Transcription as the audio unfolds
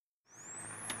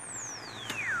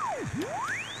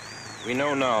We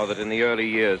know now that in the early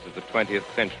years of the 20th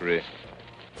century,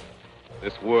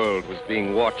 this world was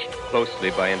being watched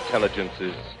closely by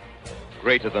intelligences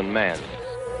greater than man's.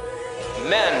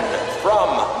 Men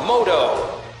from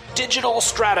Modo. Digital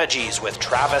Strategies with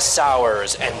Travis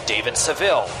Sowers and David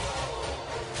Seville.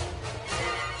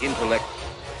 Intellect,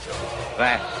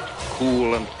 vast,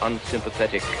 cool, and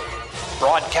unsympathetic.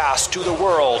 Broadcast to the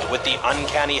world with the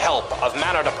uncanny help of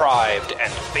Mana Deprived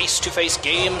and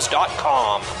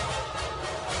FaceToFaceGames.com.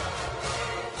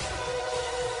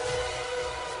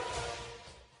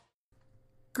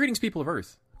 Greetings, people of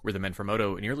Earth. We're the Men from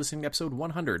Modo, and you're listening to episode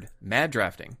 100, Mad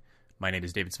Drafting. My name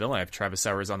is David Seville, and I have Travis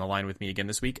Sowers on the line with me again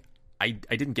this week. I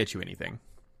didn't get you anything.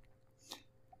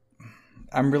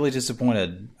 I'm really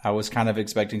disappointed. I was kind of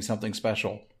expecting something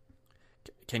special.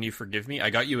 Can you forgive me? I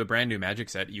got you a brand new Magic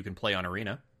set you can play on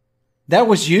Arena. That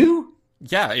was you?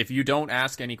 Yeah, if you don't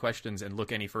ask any questions and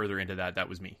look any further into that, that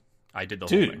was me. I did the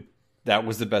Dude, whole thing. That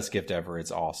was the best gift ever.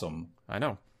 It's awesome. I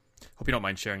know. Hope you don't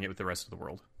mind sharing it with the rest of the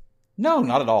world. No,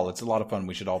 not at all. It's a lot of fun.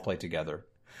 We should all play together.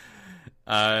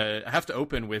 I have to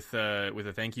open with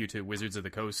a thank you to Wizards of the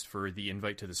Coast for the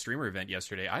invite to the streamer event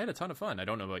yesterday. I had a ton of fun. I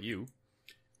don't know about you.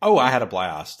 Oh, I had a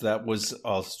blast. That was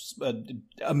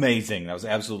amazing. That was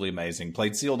absolutely amazing.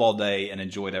 Played Sealed all day and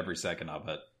enjoyed every second of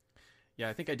it. Yeah,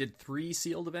 I think I did 3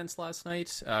 sealed events last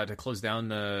night to close down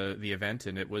the event,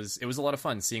 and it was a lot of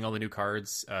fun seeing all the new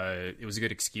cards. It was a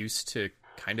good excuse to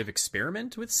kind of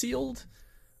experiment with sealed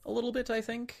a little bit, I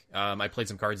think. I played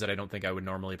some cards that I don't think I would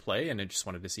normally play, and I just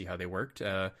wanted to see how they worked.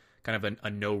 Kind of a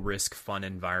no-risk, fun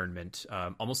environment,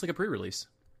 almost like a pre-release.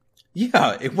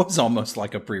 Yeah, it was almost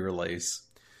like a pre-release.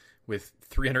 With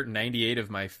 398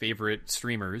 of my favorite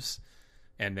streamers,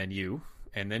 and then you,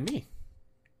 and then me.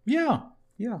 Yeah.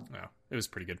 Wow, it was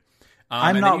pretty good.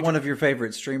 I'm not one of your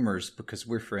favorite streamers because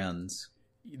we're friends.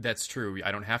 That's true.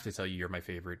 I don't have to tell you you're my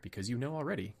favorite because you know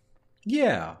already.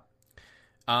 Yeah.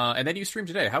 And then you streamed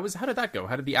today. How did that go?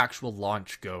 How did the actual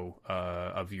launch go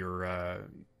of your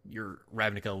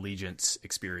Ravnica Allegiance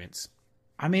experience?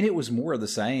 I mean, it was more of the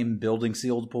same. Building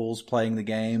sealed pools, playing the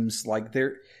games. Like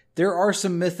there are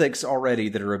some mythics already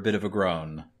that are a bit of a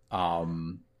groan.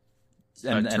 And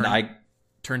I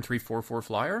turn 3/4/4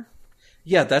 flyer.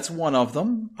 Yeah, that's one of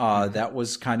them. That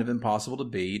was kind of impossible to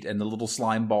beat. And the little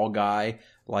slime ball guy,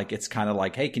 like it's kind of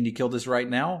like, hey, can you kill this right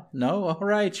now? No, all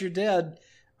right, you're dead.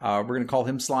 We're gonna call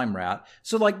him Slime Rat.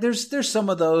 So like, there's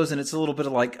some of those, and it's a little bit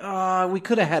of like, we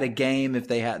could have had a game if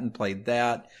they hadn't played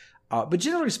that. But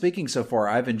generally speaking, so far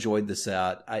I've enjoyed the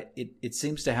set. It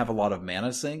seems to have a lot of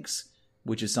mana sinks,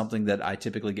 which is something that I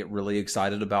typically get really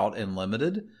excited about in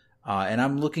Limited. And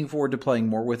I'm looking forward to playing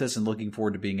more with this and looking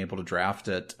forward to being able to draft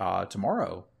it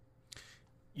tomorrow.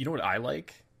 You know what I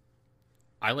like?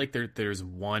 I like there's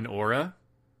one aura,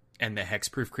 and the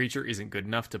hexproof creature isn't good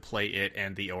enough to play it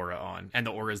and the aura on. And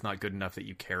the aura is not good enough that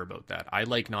you care about that. I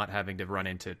like not having to run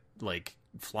into, like,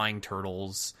 flying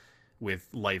turtles with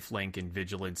lifelink and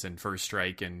vigilance and first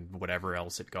strike and whatever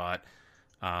else it got.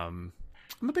 I'm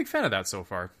a big fan of that so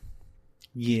far.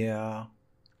 Yeah.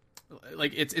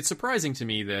 Like, it's surprising to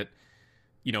me that,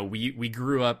 you know, we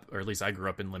grew up, or at least I grew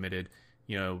up in Limited,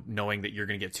 you know, knowing that you're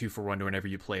going to get 2 for 1 whenever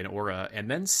you play an aura, and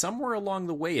then somewhere along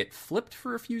the way it flipped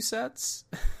for a few sets,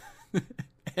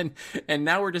 and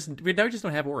now we just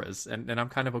don't have auras, and I'm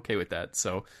kind of okay with that.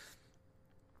 So,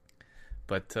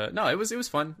 but no, it was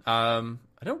fun. I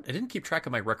didn't keep track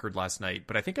of my record last night,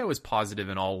 but I think I was positive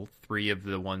in all 3 of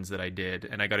the ones that I did,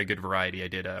 and I got a good variety. I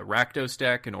did a Rakdos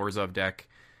deck, an Orzhov deck,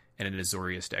 and an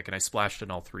Azorius deck, and I splashed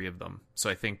in all 3 of them. So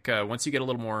I think once you get a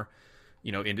little more,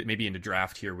 you know, into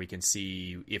draft here, we can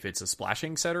see if it's a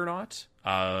splashing set or not.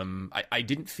 I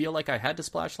didn't feel like I had to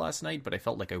splash last night, but I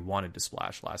felt like I wanted to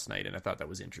splash last night, and I thought that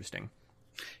was interesting.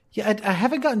 Yeah, I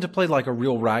haven't gotten to play like a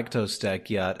real Rakdos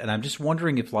deck yet, and I'm just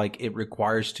wondering if like it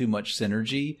requires too much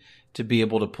synergy to be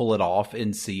able to pull it off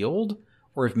in Sealed,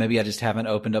 or if maybe I just haven't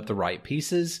opened up the right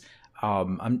pieces.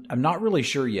 I'm not really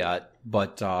sure yet,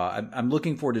 but I'm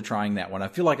looking forward to trying that one. I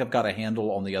feel like I've got a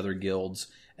handle on the other guilds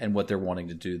and what they're wanting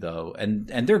to do, though, and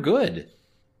they're good.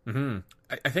 Mm-hmm.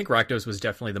 I think Rakdos was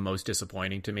definitely the most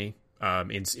disappointing to me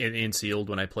in Sealed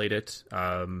when I played it.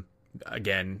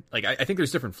 Again, like I think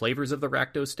there's different flavors of the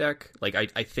Rakdos deck. Like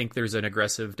I think there's an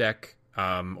aggressive deck,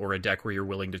 or a deck where you're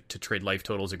willing to trade life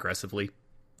totals aggressively.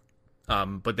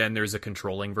 But then there's a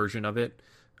controlling version of it.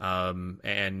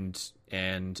 And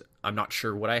I'm not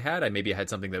sure what I had. Maybe I had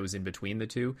something that was in between the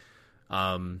two.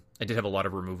 I did have a lot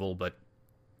of removal, but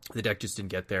the deck just didn't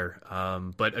get there.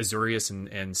 But Azorius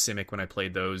and Simic, when I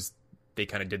played those, they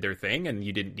kind of did their thing, and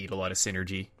you didn't need a lot of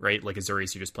synergy, right? Like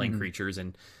Azorius, you're just playing creatures,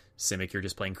 and Simic, you're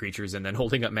just playing creatures and then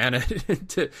holding up mana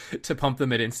to pump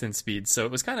them at instant speed. So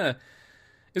it was kind of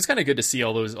good to see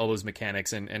all those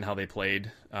mechanics and how they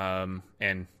played.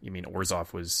 And you mean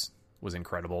Orzhov was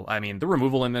incredible. I mean, the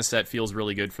removal in this set feels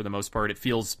really good for the most part. It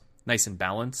feels nice and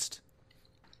balanced.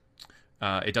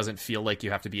 It doesn't feel like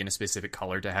you have to be in a specific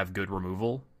color to have good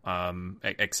removal,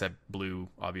 except blue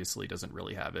obviously doesn't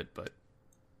really have it, but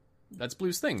that's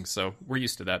blue's thing, so we're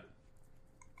used to that.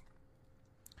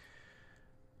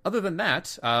 Other than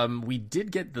that, we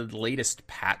did get the latest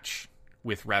patch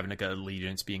with Ravnica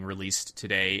Allegiance being released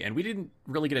today, and we didn't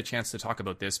really get a chance to talk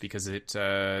about this because the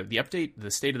update, the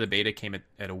state of the beta came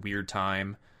at a weird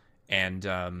time,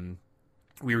 and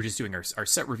we were just doing our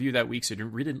set review that week, so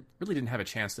really didn't have a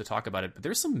chance to talk about it. But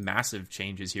there's some massive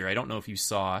changes here. I don't know if you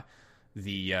saw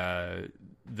the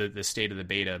state of the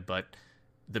beta, but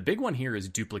the big one here is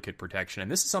duplicate protection, and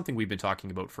this is something we've been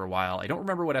talking about for a while. I don't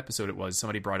remember what episode it was.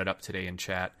 Somebody brought it up today in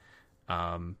chat,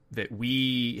 that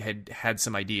we had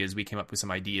some ideas. We came up with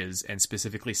some ideas and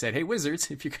specifically said, hey,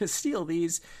 Wizards, if you're going to steal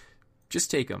these,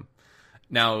 just take them.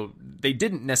 Now, they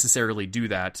didn't necessarily do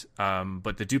that,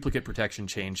 but the duplicate protection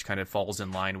change kind of falls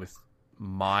in line with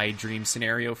my dream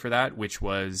scenario for that, which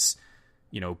was,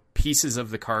 pieces of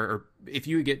the card. Or if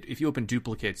you open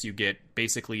duplicates, you get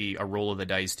basically a roll of the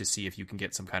dice to see if you can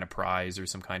get some kind of prize or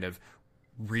some kind of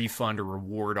refund or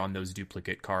reward on those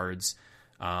duplicate cards,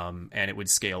 and it would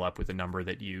scale up with the number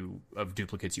of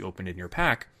duplicates you opened in your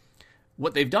pack.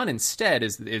 What they've done instead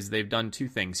is they've done two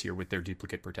things here with their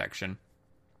duplicate protection.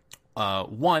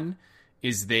 One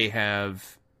is they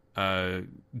have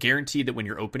guaranteed that when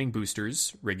you're opening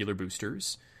boosters, regular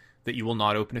boosters, that you will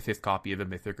not open a fifth copy of a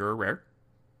mythic or a rare.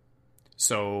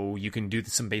 So you can do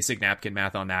some basic napkin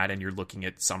math on that, and you're looking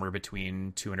at somewhere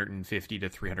between 250 to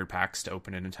 300 packs to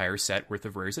open an entire set worth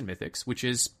of rares and mythics, which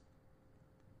is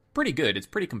pretty good. It's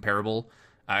pretty comparable,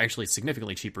 actually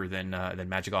significantly cheaper than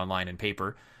Magic Online and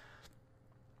paper.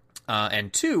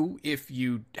 And two, if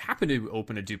you happen to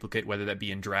open a duplicate, whether that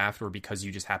be in draft or because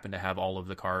you just happen to have all of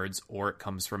the cards, or it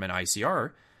comes from an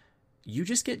ICR, you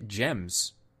just get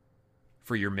gems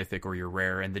for your mythic or your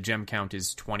rare, and the gem count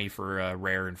is 20 for a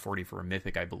rare and 40 for a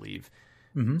mythic, I believe.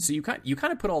 Mm-hmm. So you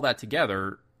kind of put all that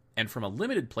together, and from a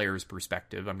limited player's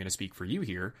perspective, I'm going to speak for you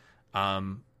here.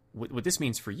 What this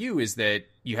means for you is that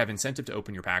you have incentive to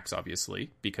open your packs,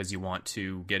 obviously, because you want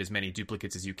to get as many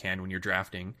duplicates as you can when you're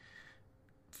drafting.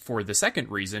 For the second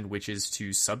reason, which is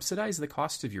to subsidize the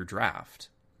cost of your draft.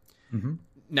 Mm-hmm.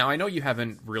 Now, I know you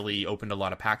haven't really opened a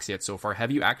lot of packs yet so far.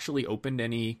 Have you actually opened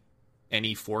any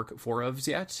four ofs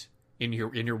yet in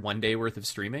your 1 day worth of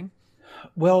streaming?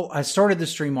 Well, I started the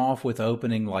stream off with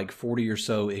opening like 40 or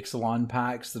so Ixalan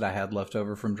packs that I had left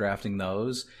over from drafting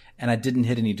those, and I didn't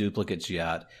hit any duplicates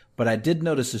yet. But I did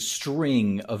notice a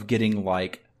string of getting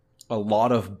like a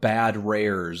lot of bad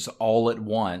rares all at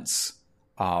once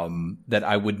that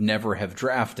I would never have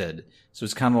drafted. So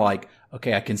it's kind of like,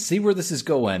 okay, I can see where this is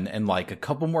going, and like a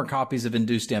couple more copies of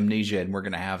Induced Amnesia, and we're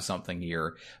going to have something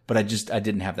here. But I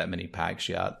didn't have that many packs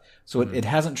yet. So it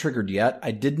hasn't triggered yet.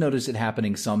 I did notice it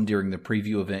happening some during the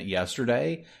preview event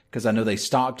yesterday, because I know they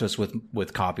stocked us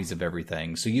with copies of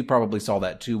everything. So you probably saw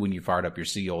that too when you fired up your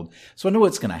sealed. So I know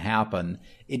it's going to happen.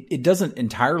 It doesn't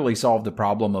entirely solve the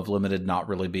problem of limited not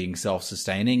really being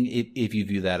self-sustaining, if you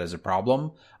view that as a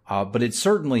problem. But it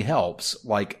certainly helps.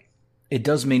 Like, it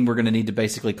does mean we're going to need to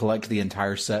basically collect the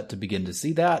entire set to begin to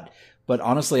see that. But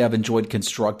honestly, I've enjoyed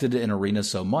Constructed in Arena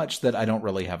so much that I don't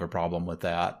really have a problem with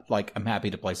that. Like, I'm happy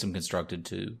to play some Constructed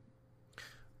too.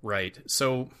 Right.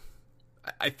 So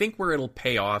I think where it'll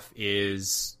pay off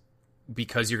is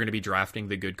because you're going to be drafting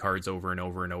the good cards over and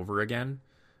over and over again.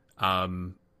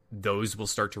 Those will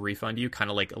start to refund you, kind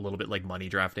of like a little bit like money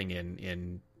drafting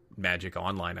in Magic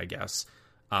Online, I guess.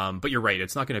 But you're right,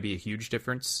 it's not going to be a huge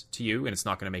difference to you, and it's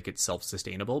not going to make it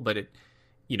self-sustainable. But it,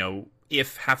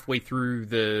 if halfway through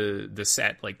the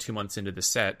set, like 2 months into the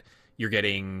set, you're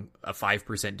getting a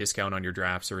 5% discount on your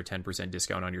drafts or a 10%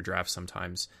 discount on your drafts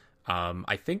sometimes,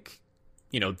 I think,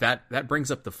 that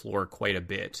brings up the floor quite a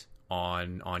bit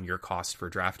on your cost for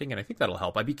drafting, and I think that'll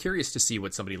help. I'd be curious to see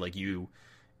what somebody like you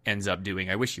ends up doing.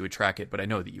 I wish you would track it, but I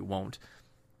know that you won't.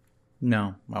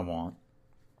 No, I won't.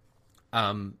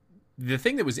 The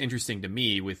thing that was interesting to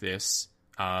me with this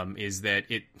is that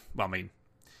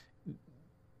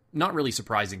not really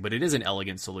surprising, but it is an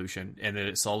elegant solution, and that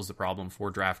it solves the problem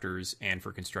for drafters and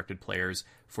for Constructed players,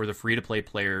 for the free-to-play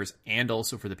players, and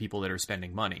also for the people that are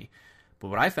spending money. But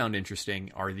what I found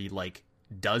interesting are the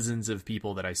dozens of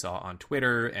people that I saw on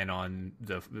Twitter and on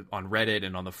Reddit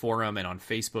and on the forum and on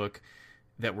Facebook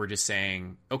that were just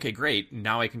saying, okay, great,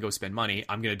 now I can go spend money.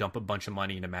 I'm going to dump a bunch of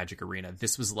money into Magic Arena.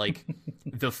 This was like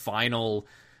the final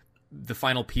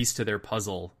piece to their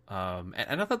puzzle. And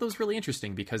I thought that was really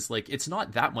interesting because like it's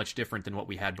not that much different than what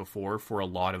we had before for a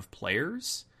lot of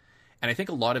players. And I think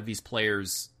a lot of these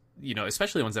players, you know,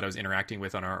 especially the ones that I was interacting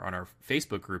with on our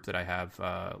Facebook group that I have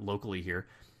locally here,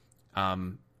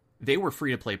 they were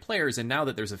free to play players. And now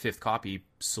that there's a fifth copy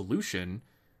solution,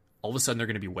 all of a sudden they're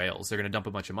going to be whales. They're going to dump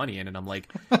a bunch of money in. And I'm like,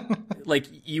 like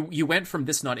you went from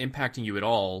this not impacting you at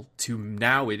all to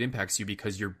now it impacts you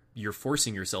because you're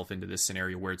forcing yourself into this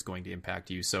scenario where it's going to impact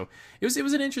you. So it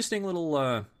was an interesting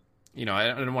little, you know,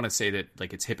 I don't want to say that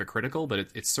like it's hypocritical,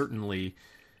 but it's certainly,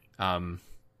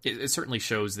 it certainly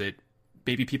shows that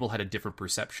maybe people had a different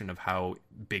perception of how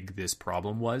big this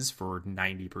problem was for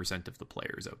 90% of the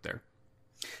players out there.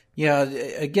 Yeah,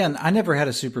 again, I never had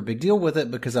a super big deal with it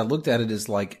because I looked at it as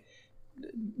like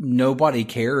nobody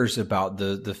cares about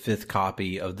the fifth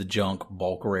copy of the junk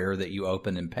bulk rare that you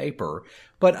open in paper.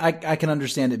 But I can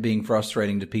understand it being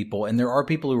frustrating to people. And there are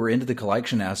people who are into the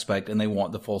collection aspect and they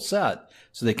want the full set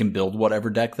so they can build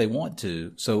whatever deck they want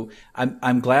to. So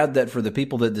I'm glad that for the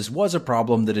people that this was a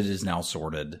problem, that it is now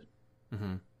sorted.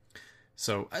 Mm-hmm.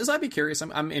 So as I'd be curious,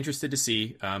 I'm interested to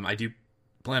see. I do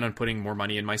plan on putting more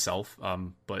money in myself,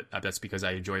 but that's because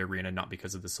I enjoy Arena, not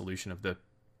because of the solution of the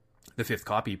fifth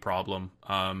copy problem.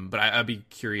 But I'd be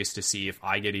curious to see if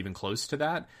I get even close to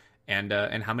that, and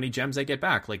how many gems I get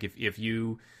back. Like if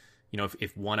you know,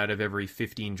 if one out of every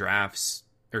 15 drafts,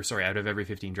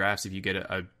 if you get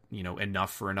a you know,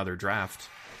 enough for another draft,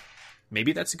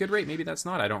 maybe that's a good rate, maybe that's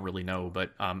not. I don't really know,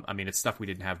 but I mean, it's stuff we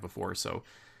didn't have before, so.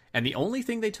 And the only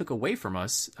thing they took away from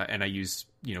us, and I use,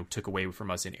 you know, took away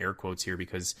from us in air quotes here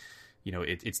because, you know,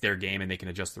 it's their game and they can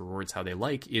adjust the rewards how they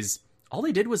like, is all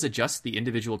they did was adjust the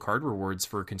individual card rewards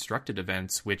for constructed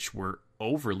events, which were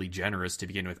overly generous to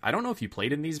begin with. I don't know if you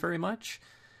played in these very much.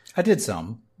 I did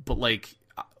some. But like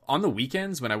on the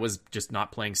weekends when I was just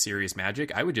not playing serious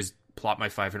Magic, I would just plop my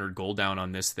 500 gold down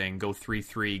on this thing, go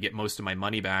 3-3, get most of my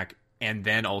money back, and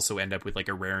then also end up with like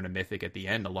a rare and a mythic at the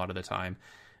end a lot of the time.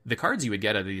 The cards you would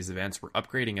get out of these events were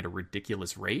upgrading at a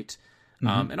ridiculous rate.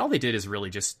 Mm-hmm. And all they did is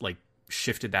really just like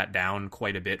shifted that down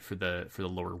quite a bit for the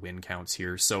lower win counts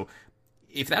here. So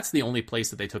if that's the only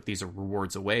place that they took these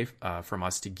rewards away from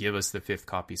us to give us the fifth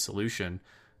copy solution,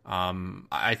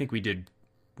 I think we did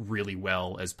really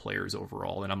well as players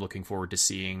overall. And I'm looking forward to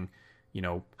seeing, you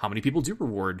know, how many people do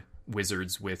reward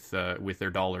Wizards with their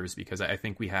dollars, because I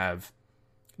think we have,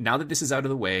 now that this is out of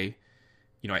the way,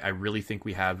 you know, I really think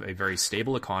we have a very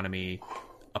stable economy,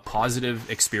 a positive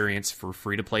experience for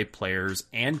free-to-play players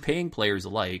and paying players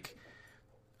alike.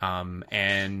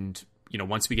 And, you know,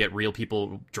 once we get real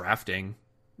people drafting,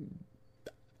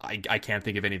 I can't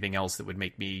think of anything else that would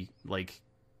make me, like,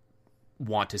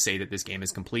 want to say that this game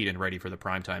is complete and ready for the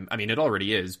prime time. I mean, it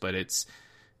already is, but it's,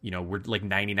 you know, we're like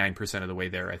 99% of the way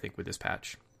there, I think, with this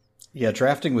patch. Yeah,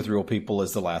 drafting with real people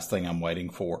is the last thing I'm waiting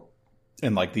for.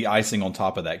 And like the icing on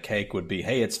top of that cake would be,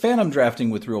 hey, it's Phantom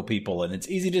drafting with real people and it's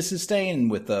easy to sustain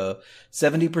with a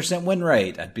 70% win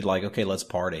rate. I'd be like, okay, let's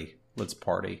party. Let's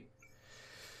party.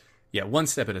 Yeah, one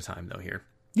step at a time though here.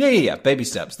 Yeah. Baby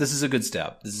steps. This is a good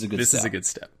step. This is a good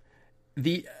step.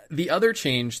 The other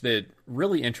change that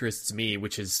really interests me,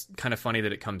 which is kind of funny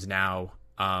that it comes now,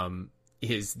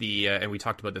 is the, and we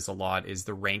talked about this a lot, is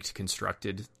the ranked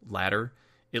constructed ladder.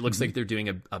 It looks like they're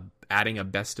doing adding a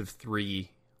best of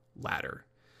 3 ladder.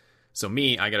 So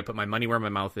me, I got to put my money where my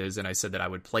mouth is, and I said that I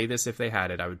would play this if they had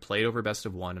it. I would play it over best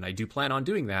of 1, and I do plan on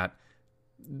doing that.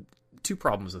 2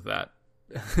 problems with that.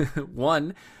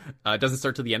 One, it doesn't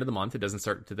start to the end of the month. It doesn't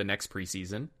start to the next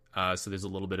preseason. So there's a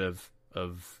little bit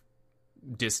of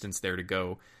distance there to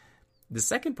go. The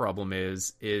second problem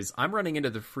is I'm running into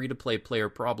the free-to-play player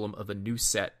problem of a new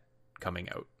set coming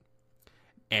out.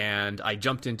 And I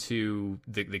jumped into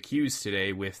the queues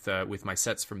today with my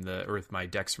sets with my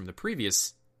decks from the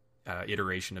previous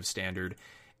iteration of Standard,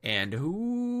 and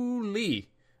holy,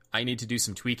 I need to do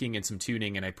some tweaking and some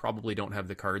tuning, and I probably don't have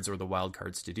the cards or the wild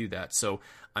cards to do that. So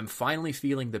I'm finally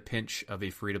feeling the pinch of a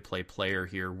free-to-play player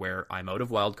here, where I'm out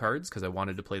of wild cards because I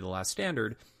wanted to play the last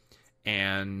Standard,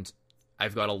 and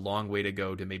I've got a long way to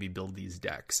go to maybe build these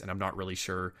decks, and I'm not really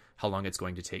sure how long it's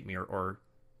going to take me or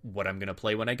what I'm going to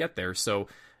play when I get there. So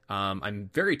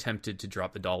I'm very tempted to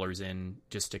drop the dollars in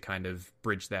just to kind of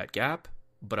bridge that gap,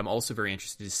 but I'm also very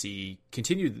interested to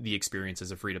continue the experience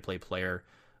as a free-to-play player,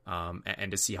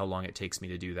 and to see how long it takes me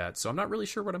to do that. So I'm not really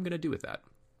sure what I'm going to do with that.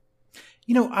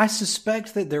 You know, I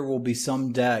suspect that there will be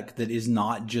some deck that is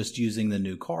not just using the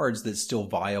new cards that's still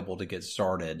viable to get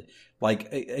started.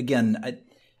 Like, again,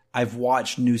 I've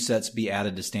watched new sets be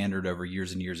added to standard over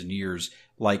years and years and years.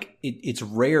 Like, it's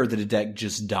rare that a deck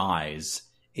just dies.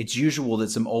 It's usual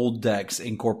that some old decks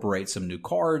incorporate some new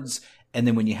cards, and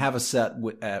then when you have a set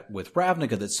with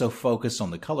Ravnica that's so focused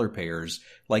on the color pairs,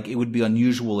 like, it would be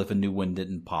unusual if a new one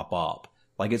didn't pop up.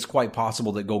 Like, it's quite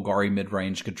possible that Golgari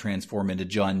midrange could transform into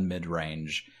Jund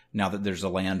midrange, now that there's a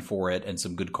land for it and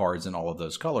some good cards in all of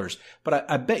those colors.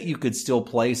 But I bet you could still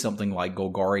play something like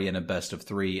Golgari in a best of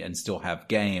 3 and still have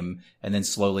game, and then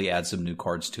slowly add some new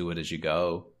cards to it as you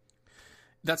go.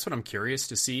 That's what I'm curious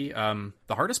to see. The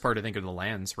hardest part, I think, are the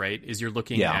lands, right? Is you're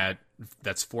looking at,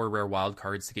 that's 4 rare wild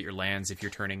cards to get your lands if you're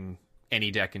turning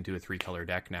any deck into a 3-color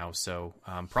deck now. So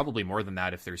probably more than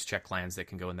that if there's check lands that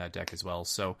can go in that deck as well.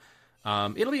 So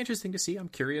it'll be interesting to see. I'm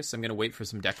curious. I'm going to wait for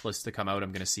some deck lists to come out.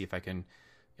 I'm going to see if I can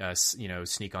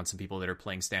sneak on some people that are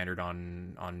playing standard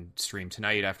on stream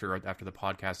tonight after the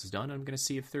podcast is done. I'm going to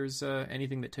see if there's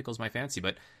anything that tickles my fancy.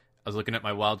 But I was looking at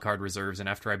my wildcard reserves, and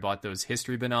after I bought those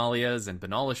History Benalias and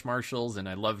Benalish Marshals, and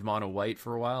I loved Mono White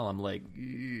for a while, I'm like,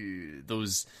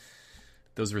 those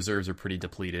reserves are pretty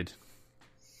depleted.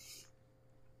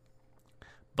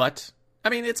 But, I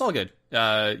mean, it's all good.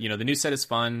 The new set is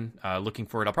fun. Looking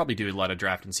forward. I'll probably do a lot of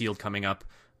Draft and Sealed coming up.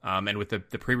 And with the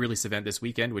pre-release event this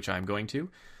weekend, which I'm going to,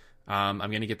 I'm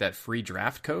going to get that free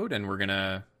draft code, and we're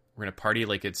gonna party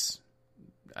like it's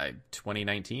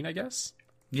 2019, I guess.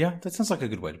 Yeah, that sounds like a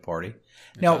good way to party.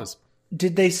 Now,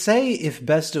 did they say if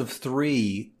best of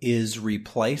 3 is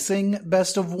replacing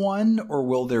best of 1, or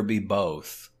will there be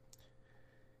both?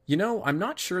 I'm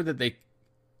not sure that they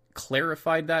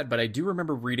clarified that, but I do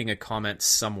remember reading a comment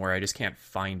somewhere. I just can't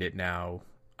find it now.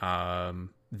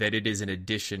 That it is an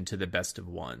addition to the best of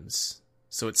 1s.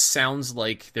 So it sounds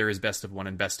like there is best of 1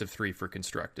 and best of 3 for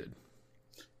Constructed.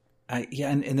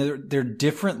 And they're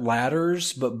different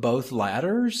ladders, but both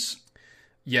ladders?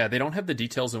 Yeah, they don't have the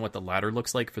details on what the ladder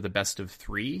looks like for the best of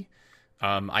 3.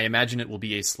 I imagine it will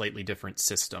be a slightly different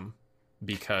system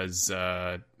because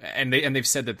they've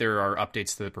said that there are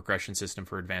updates to the progression system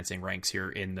for advancing ranks here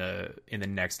in the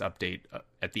next update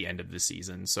at the end of the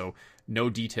season. So no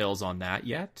details on that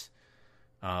yet.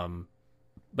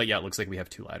 But yeah, it looks like we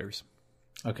have 2 ladders.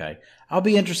 Okay. I'll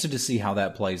be interested to see how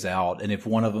that plays out, and if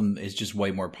one of them is just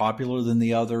way more popular than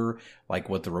the other, like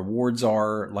what the rewards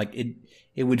are. Like,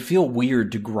 it would feel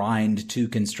weird to grind 2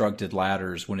 constructed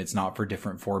ladders when it's not for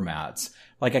different formats.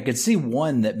 Like, I could see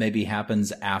one that maybe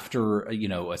happens after,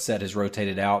 a set has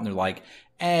rotated out and they're like,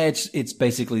 it's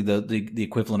basically the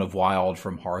equivalent of Wild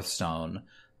from Hearthstone.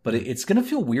 But it's going to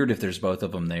feel weird if there's both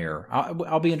of them there.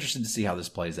 I'll be interested to see how this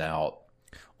plays out.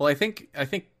 Well, I think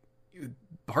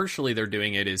partially they're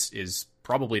doing it is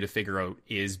probably to figure out,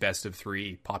 is best of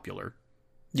 3 popular?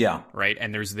 Yeah. Right.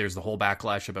 And there's the whole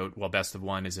backlash about, well, best of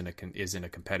 1 is in a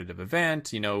competitive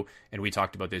event, and we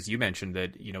talked about this. You mentioned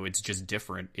that, it's just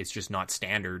different. It's just not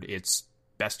standard. It's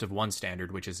best of 1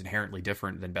 standard, which is inherently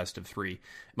different than best of 3. It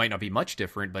might not be much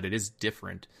different, but it is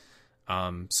different.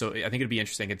 So I think it'd be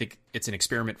interesting. I think it's an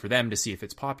experiment for them to see if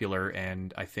it's popular.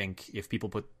 And I think if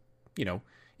people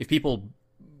if people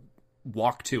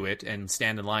walk to it and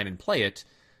stand in line and play it,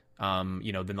 then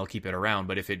they'll keep it around.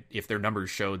 But if their numbers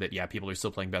show that, people are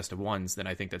still playing best of 1s, then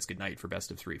I think that's good night for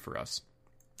best of 3 for us.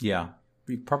 Yeah,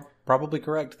 you're probably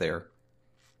correct there.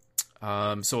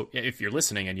 So if you're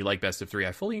listening and you like best of 3,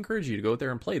 I fully encourage you to go out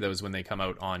there and play those when they come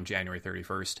out on January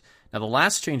 31st. Now, the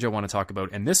last change I want to talk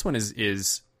about, and this one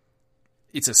is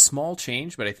it's a small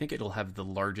change, but I think it'll have the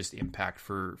largest impact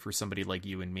for somebody like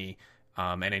you and me,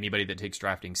 and anybody that takes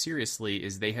drafting seriously,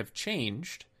 is they have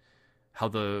changed how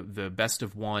the best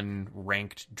of 1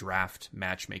 ranked draft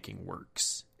matchmaking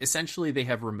works. Essentially, they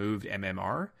have removed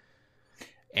MMR.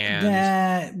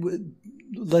 And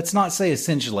let's not say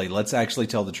essentially. Let's actually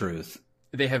tell the truth.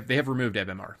 They have removed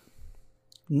MMR.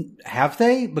 Have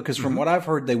they? Because from what I've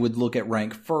heard, they would look at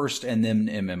rank first and then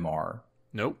MMR.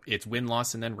 Nope, it's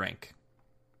win-loss and then rank.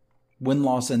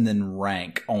 Win-loss and then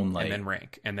rank only.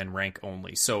 And then rank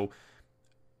only. So,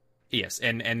 yes,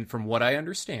 and from what I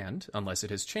understand, unless it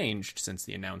has changed since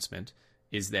the announcement,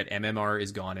 is that MMR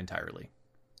is gone entirely.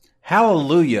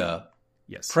 Hallelujah.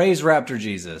 Yes. Praise Raptor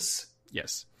Jesus.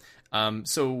 Yes.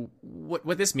 So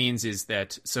what this means is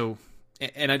that,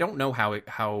 and I don't know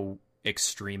how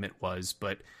extreme it was,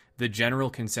 but the general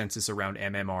consensus around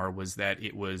MMR was that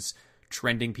it was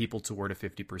trending people toward a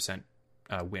 50%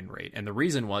 win rate. And the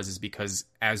reason is because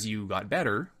as you got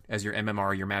better, as your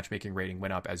MMR, your matchmaking rating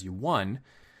went up, as you won,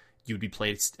 you'd be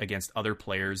placed against other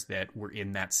players that were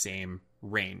in that same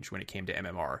range when it came to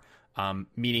MMR.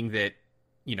 Meaning that,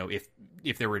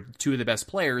 if there were 2 of the best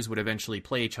players would eventually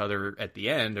play each other at the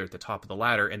end or at the top of the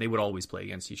ladder, and they would always play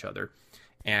against each other.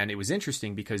 And it was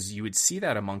interesting because you would see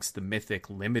that amongst the Mythic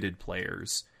limited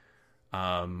players,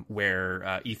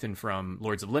 where Ethan from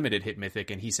Lords of Limited hit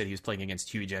Mythic, and he said he was playing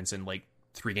against Huey Jensen like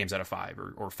 3 games out of 5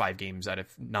 or 5 games out of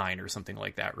 9 or something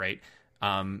like that, right?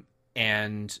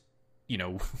 And you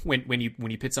know, when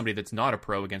you pit somebody that's not a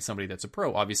pro against somebody that's a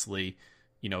pro, obviously,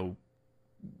 you know,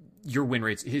 his win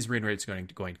rate's going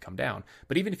to come down.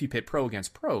 But even if you pit pro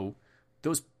against pro,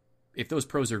 if those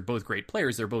pros are both great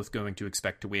players, they're both going to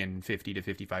expect to win 50 to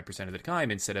 55% of the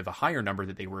time instead of a higher number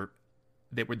that they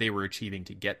were achieving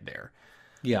to get there.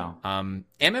 Yeah.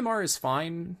 MMR is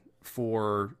fine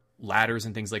for ladders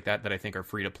and things like that I think are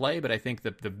free to play, but I think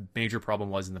the major problem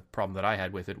was, and the problem that I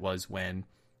had with it was when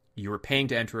you were paying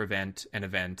to enter an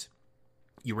event,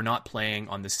 you were not playing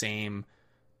on the same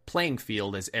playing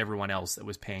field as everyone else that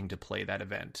was paying to play that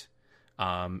event.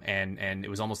 And it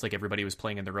was almost like everybody was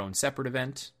playing in their own separate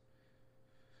event.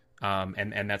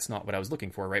 And that's not what I was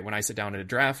looking for, right? When I sit down at a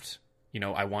draft, you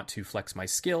know, I want to flex my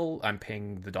skill. I'm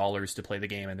paying the dollars to play the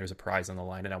game, and there's a prize on the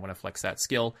line, and I want to flex that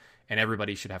skill, and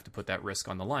everybody should have to put that risk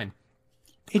on the line.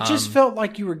 It just felt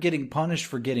like you were getting punished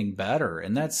for getting better,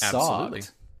 and that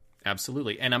sucked.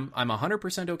 Absolutely. And I'm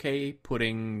 100% okay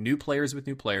putting new players with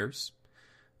new players.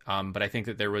 But I think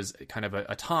that there was kind of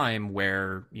a time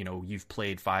where, you know, you've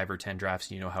played 5 or 10 drafts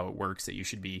and you know how it works, that you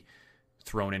should be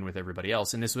thrown in with everybody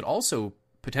else. And this would also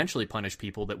potentially punish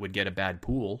people that would get a bad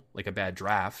pool, like a bad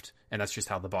draft. And that's just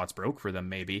how the bots broke for them,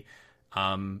 maybe.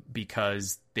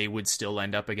 Because they would still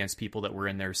end up against people that were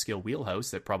in their skill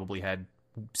wheelhouse that probably had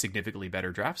significantly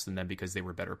better drafts than them because they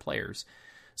were better players.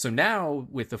 So now,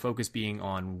 with the focus being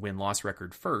on win-loss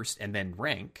record first and then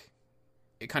rank,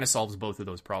 it kind of solves both of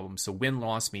those problems. So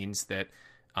win-loss means that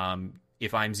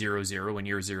if I'm 0-0 and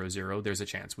you're 0-0, there's a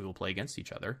chance we will play against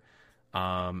each other.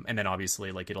 And then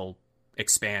obviously, like, it'll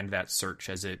expand that search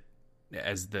as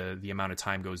the amount of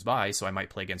time goes by. So I might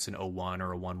play against an 0-1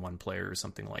 or a 1-1 player or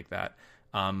something like that.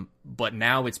 But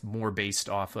now it's more based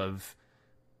off of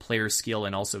player skill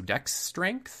and also deck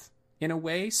strength in a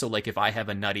way. So like if I have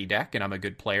a nutty deck and I'm a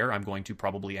good player, I'm going to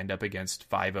probably end up against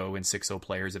 5-0 and 6-0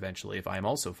 players eventually if I'm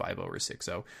also 5-0 or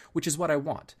 6-0, which is what I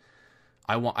want.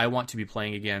 I want to be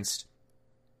playing against,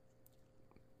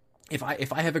 if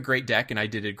I have a great deck and I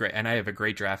have a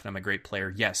great draft and I'm a great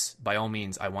player, yes, by all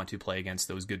means I want to play against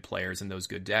those good players and those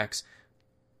good decks,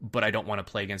 but I don't want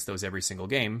to play against those every single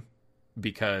game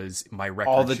because my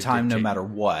record all the time, no matter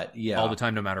what. Yeah. All the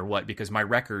time, no matter what, because my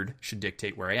record should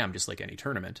dictate where I am, just like any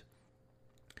tournament.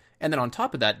 And then on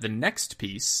top of that, the next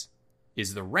piece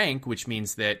is the rank, which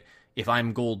means that if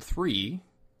I'm gold 3,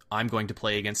 I'm going to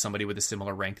play against somebody with a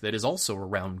similar rank that is also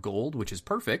around gold, which is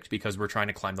perfect because we're trying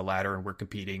to climb the ladder and we're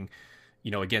competing, you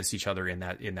know, against each other in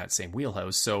that same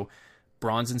wheelhouse. So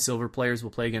bronze and silver players will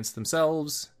play against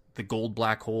themselves. The gold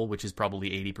black hole, which is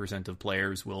probably 80% of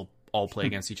players, will all play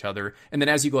against each other. And then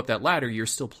as you go up that ladder, you're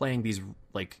still playing these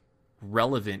like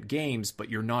relevant games, but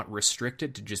you're not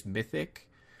restricted to just Mythic,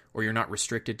 or you're not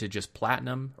restricted to just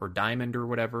Platinum or Diamond or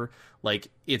whatever. Like,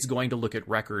 it's going to look at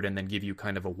record and then give you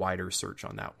kind of a wider search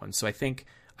on that one. So I think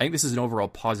this is an overall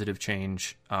positive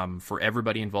change for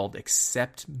everybody involved,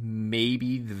 except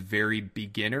maybe the very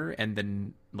beginner and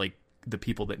then like the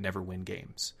people that never win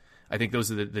games. I think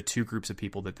those are the two groups of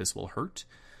people that this will hurt.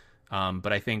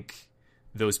 But I think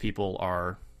those people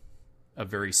are a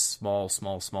very small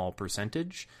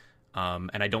percentage.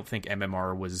 And I don't think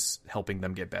MMR was helping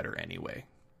them get better anyway.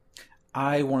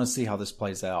 I want to see how this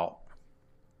plays out.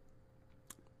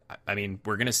 I mean,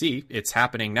 we're going to see. It's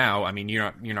happening now. I mean,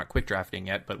 you're not quick drafting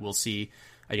yet, but we'll see,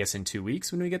 I guess, in 2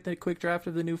 weeks when we get the quick draft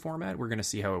of the new format. We're going to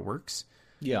see how it works.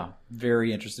 Yeah,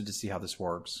 very interested to see how this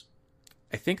works.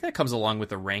 I think that comes along with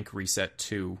the rank reset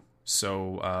too.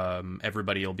 So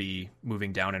everybody will be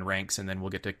moving down in ranks, and then we'll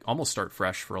get to almost start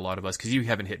fresh for a lot of us, because you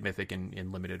haven't hit Mythic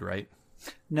in Limited, right?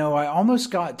 No, I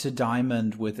almost got to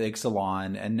Diamond with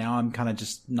Ixalan, and now I'm kind of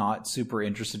just not super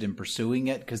interested in pursuing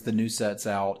it because the new set's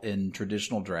out in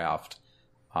traditional draft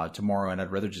tomorrow, and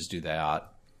I'd rather just do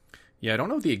that. Yeah, I don't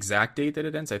know the exact date that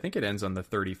it ends. I think it ends on the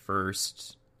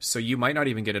 31st. So you might not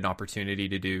even get an opportunity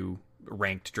to do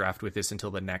ranked draft with this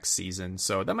until the next season.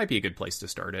 So that might be a good place to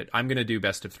start it. I'm going to do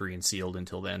best of 3 and sealed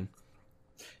until then.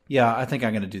 Yeah, I think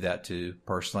I'm going to do that too,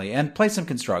 personally. And play some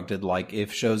constructed. Like,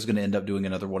 if Show's going to end up doing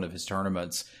another one of his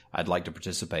tournaments, I'd like to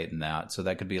participate in that. So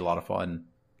that could be a lot of fun.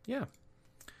 Yeah.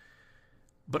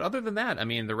 But other than that, I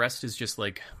mean, the rest is just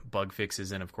like bug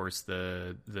fixes and, of course,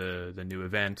 the new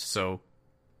event. So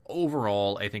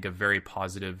overall, I think a very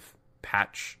positive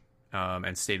patch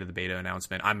and state of the beta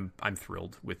announcement. I'm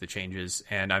thrilled with the changes,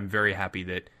 and I'm very happy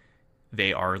that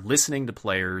they are listening to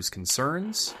players'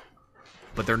 concerns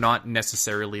but they're not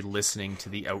necessarily listening to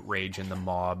the outrage and the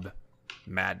mob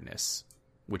madness,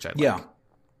 which I like.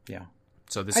 Yeah.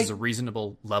 So this is a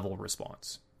reasonable level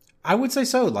response. I would say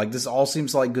so. Like, this all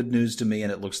seems like good news to me,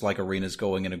 and it looks like Arena's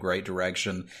going in a great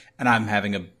direction, and I'm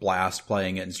having a blast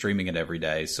playing it and streaming it every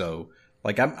day. So,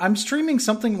 like, I'm streaming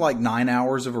something like 9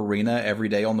 hours of Arena every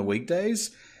day on the weekdays.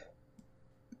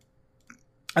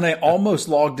 And I almost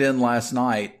logged in last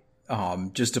night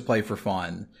just to play for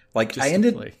fun. Like, I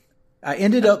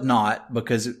ended up not,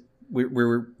 because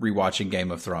we're rewatching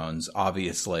Game of Thrones,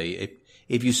 obviously.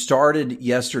 If you started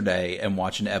yesterday and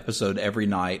watch an episode every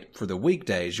night for the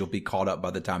weekdays, you'll be caught up by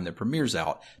the time the premiere's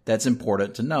out. That's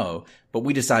important to know. But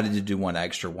we decided to do one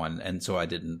extra one, and so I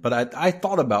didn't. But I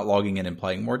thought about logging in and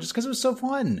playing more just because it was so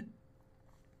fun.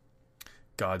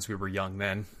 Gods, we were young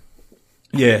then.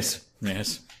 Yes.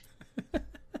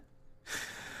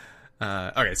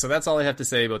 Okay, so that's all I have to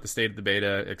say about the state of the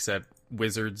beta, except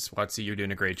Wizards, Watsy, you're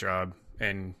doing a great job.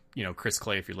 And, Chris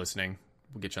Clay, if you're listening,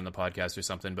 we'll get you on the podcast or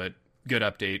something. But good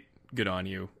update, good on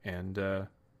you. And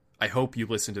I hope you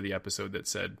listened to the episode that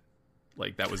said,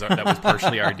 like, that was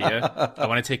partially our idea. I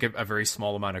want to take a very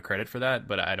small amount of credit for that,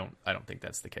 but I don't think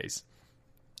that's the case.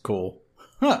 Cool.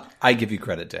 I give you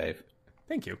credit, Dave.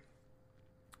 Thank you.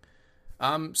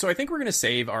 So I think we're going to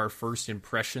save our first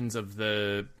impressions of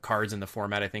the cards and the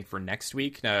format, I think, for next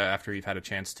week, after you've had a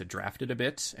chance to draft it a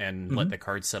bit and let the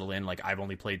cards settle in. Like, I've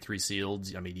only played 3 sealed.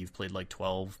 I mean, you've played like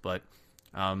 12, but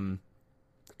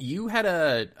you had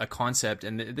a concept,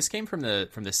 and this came from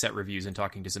the set reviews and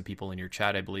talking to some people in your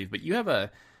chat, I believe, but you have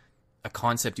a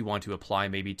concept you want to apply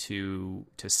maybe to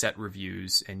set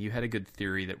reviews, and you had a good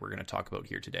theory that we're going to talk about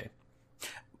here today.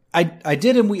 I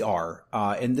did, and we are.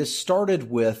 And this started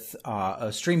with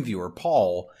a stream viewer,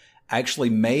 Paul, actually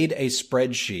made a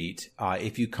spreadsheet.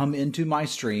 If you come into my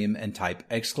stream and type !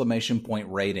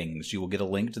 ratings, you will get a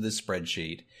link to this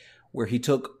spreadsheet where he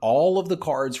took all of the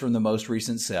cards from the most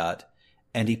recent set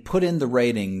and he put in the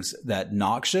ratings that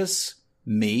Noxious,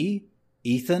 me,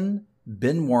 Ethan,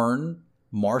 Ben Wern,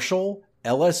 Marshall,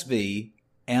 LSV,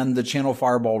 and the Channel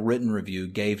Fireball written review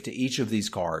gave to each of these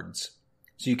cards.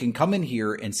 So you can come in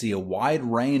here and see a wide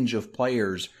range of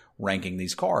players ranking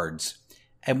these cards.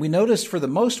 And we noticed for the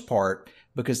most part,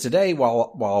 because today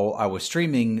while I was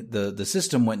streaming, the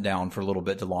system went down for a little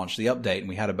bit to launch the update, and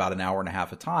we had about an hour and a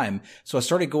half of time. So I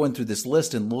started going through this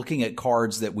list and looking at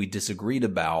cards that we disagreed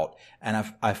about,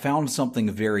 and I found something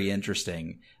very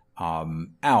interesting out.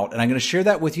 And I'm going to share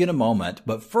that with you in a moment.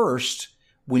 But first,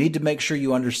 we need to make sure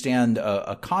you understand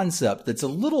a concept that's a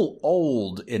little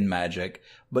old in Magic,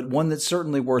 but one that's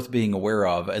certainly worth being aware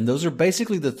of. And those are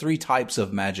basically the 3 types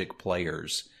of Magic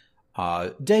players.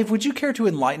 Dave, would you care to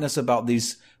enlighten us about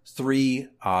these 3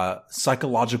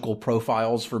 psychological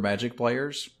profiles for Magic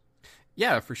players?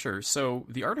 Yeah, for sure. So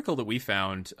the article that we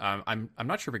found, I'm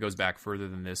not sure if it goes back further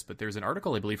than this, but there's an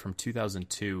article, I believe, from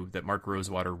 2002 that Mark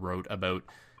Rosewater wrote about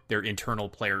their internal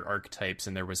player archetypes.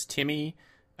 And there was Tammy,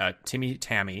 Johnny,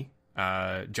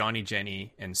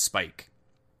 Jenny, and Spike.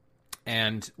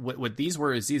 And what these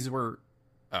were is these were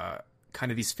kind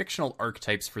of these fictional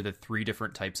archetypes for the 3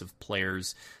 different types of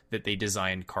players that they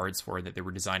designed cards for, that they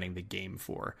were designing the game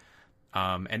for.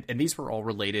 And these were all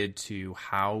related to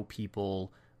how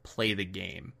people play the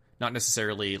game. Not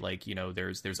necessarily like,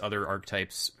 there's other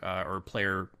archetypes or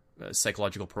player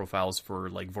psychological profiles for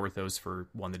like Vorthos, for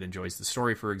one that enjoys the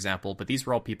story, for example. But these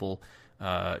were all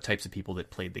types of people that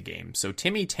played the game. So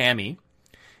Tammy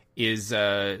is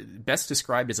best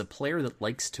described as a player that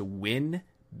likes to win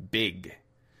big.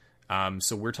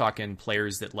 So we're talking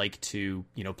players that like to,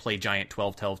 play giant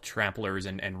 12-12 tramplers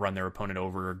and run their opponent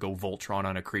over, or go Voltron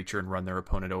on a creature and run their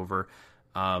opponent over.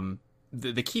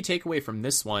 The key takeaway from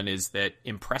this one is that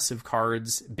impressive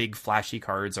cards, big flashy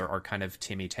cards are kind of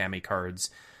Tammy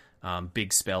cards.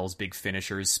 Big spells, big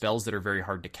finishers, spells that are very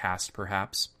hard to cast,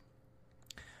 perhaps.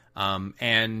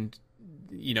 And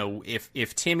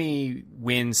if Timmy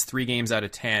wins 3 games out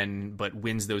of 10, but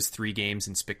wins those 3 games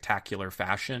in spectacular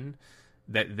fashion,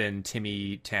 then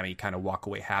Tammy kind of walk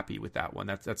away happy with that one.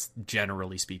 That's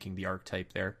generally speaking the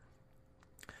archetype there.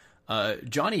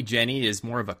 Johnny Jenny is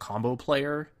more of a combo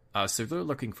player. So they're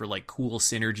looking for like cool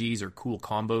synergies or cool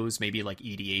combos, maybe like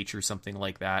EDH or something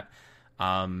like that.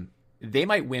 They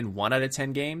might win 1 out of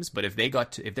 10 games, but if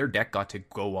their deck got to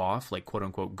go off, like quote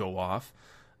unquote go off,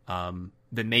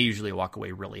 then they usually walk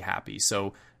away really happy.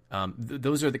 So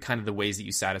those are the kind of the ways that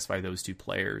you satisfy those 2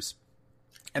 players.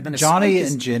 And then Johnny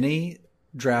and Jenny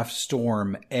draft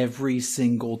Storm every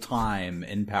single time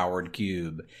in Powered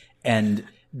Cube, and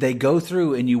they go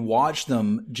through and you watch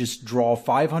them just draw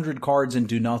 500 cards and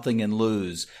do nothing and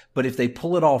lose. But if they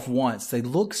pull it off once, they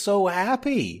look so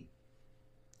happy.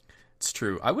 It's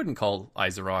true. I wouldn't call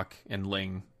Izarok and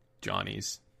Ling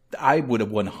Johnnies. I would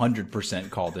have 100%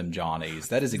 called them Johnnies.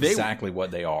 That is exactly what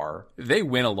they are. They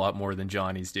win a lot more than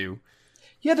Johnnies do.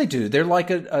 Yeah, they do. They're like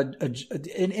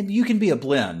and you can be a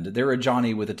blend. They're a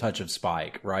Johnny with a touch of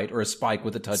Spike, right? Or a Spike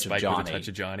with a touch of Johnny. With a touch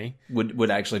of Johnny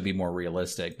would actually be more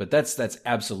realistic. But that's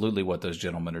absolutely what those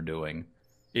gentlemen are doing.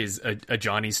 Is a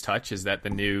Johnny's touch? Is that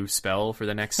the new spell for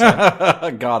the next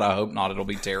set? God, I hope not. It'll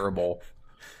be terrible.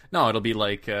 No, it'll be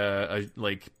like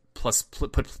put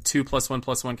 2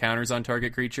 +1/+1 counters on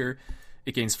target creature.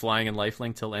 It gains flying and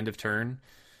lifelink till end of turn.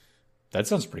 That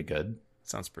sounds pretty good.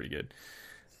 Sounds pretty good.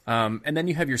 And then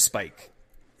you have your Spike.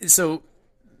 So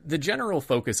the general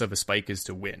focus of a Spike is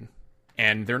to win.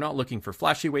 And they're not looking for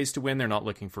flashy ways to win. They're not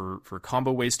looking for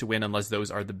combo ways to win unless those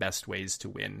are the best ways to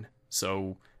win.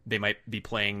 So they might be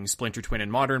playing Splinter Twin in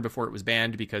Modern before it was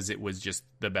banned because it was just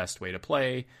the best way to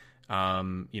play.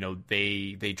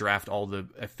 They draft all the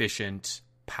efficient,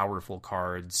 powerful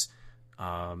cards,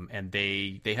 and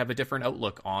they have a different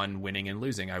outlook on winning and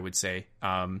losing, I would say.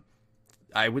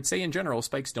 I would say in general,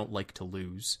 Spikes don't like to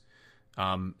lose,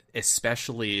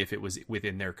 especially if it was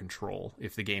within their control.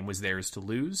 If the game was theirs to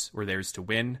lose or theirs to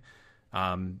win,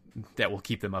 that will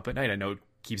keep them up at night. I know it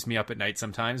keeps me up at night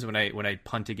sometimes when I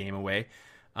punt a game away.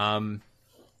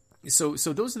 So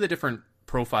those are the different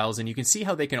profiles, and you can see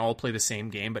how they can all play the same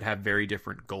game but have very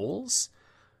different goals.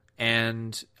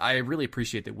 And I really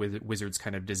appreciate that Wizards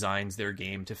kind of designs their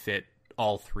game to fit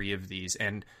all three of these.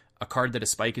 And a card that a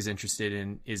Spike is interested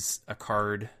in is a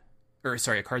card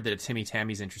that a Timmy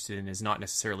Tammy's interested in is not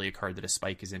necessarily a card that a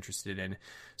Spike is interested in.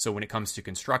 So when it comes to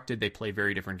Constructed, they play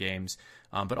very different games.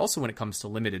 But also when it comes to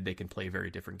Limited, they can play very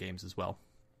different games as well.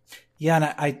 Yeah,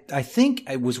 and I think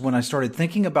it was when I started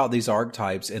thinking about these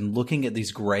archetypes and looking at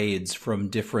these grades from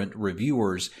different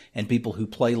reviewers and people who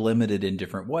play Limited in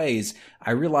different ways,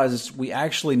 I realized we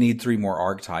actually need 3 more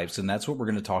archetypes, and that's what we're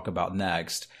going to talk about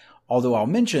next. Although I'll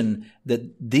mention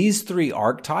that these 3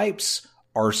 archetypes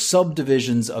are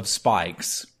subdivisions of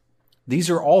Spikes. These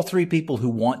are all 3 people who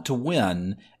want to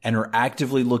win and are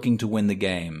actively looking to win the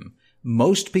game.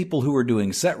 Most people who are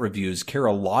doing set reviews care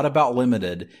a lot about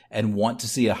Limited and want to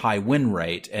see a high win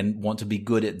rate and want to be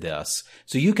good at this.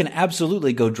 So you can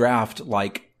absolutely go draft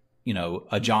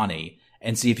a Johnny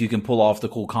and see if you can pull off the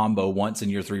cool combo once in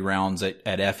your 3 rounds at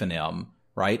F&M,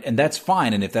 right? And that's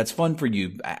fine. And if that's fun for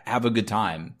you, have a good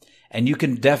time. And you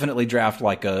can definitely draft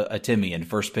like a Timmy and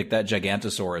first pick that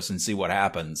Gigantosaurus and see what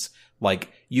happens. Like,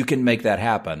 you can make that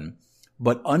happen.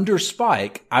 But under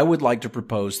Spike, I would like to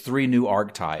propose 3 new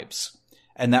archetypes.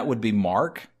 And that would be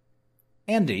Mark,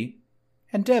 Andy,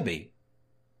 and Debbie.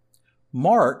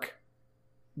 Mark,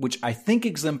 which I think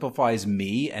exemplifies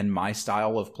me and my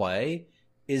style of play,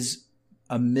 is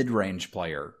a mid-range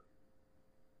player.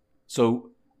 So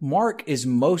Mark is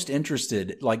most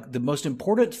interested, like the most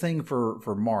important thing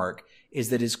for Mark is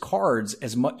that his cards,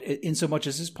 as much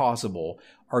as possible,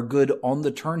 are good on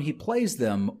the turn he plays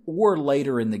them or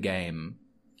later in the game.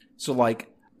 So like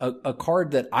a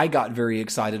card that I got very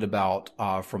excited about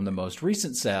from the most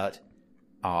recent set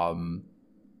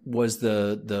was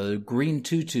the green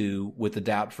 2/2 with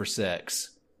Adapt for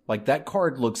 6. Like, that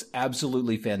card looks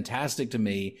absolutely fantastic to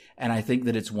me, and I think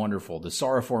that it's wonderful. The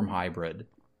Sauroform hybrid.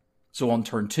 So on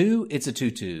turn 2, it's a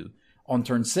 2/2. On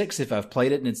turn 6, if I've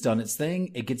played it and it's done its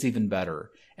thing, it gets even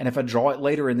better. And if I draw it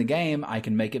later in the game, I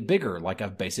can make it bigger, like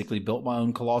I've basically built my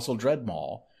own Colossal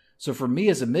Dreadmaw. So for me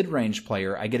as a mid-range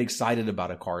player, I get excited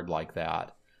about a card like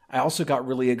that. I also got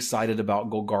really excited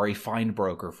about Golgari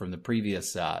Findbroker from the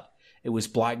previous set. It was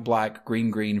black,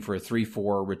 green for a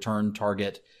 3/4 return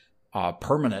target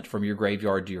permanent from your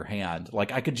graveyard to your hand.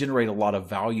 Like, I could generate a lot of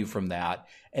value from that,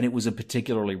 and it was a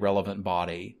particularly relevant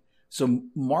body. So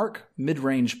Mark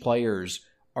mid-range players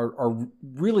are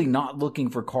really not looking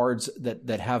for cards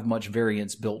that have much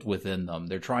variance built within them.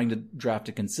 They're trying to draft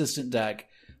a consistent deck.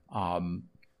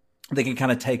 They can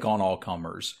kind of take on all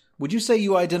comers. Would you say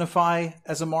you identify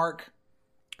as a Mark?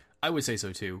 I would say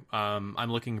so too.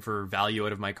 I'm looking for value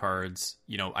out of my cards.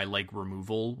 You know, I like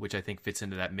removal, which I think fits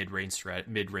into that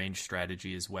mid-range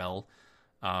strategy as well.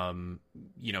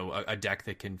 You know, a deck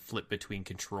that can flip between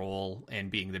control and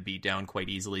being the beatdown quite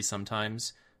easily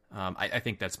sometimes. I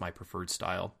think that's my preferred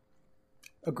style.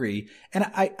 Agree. And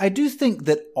I do think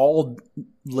that all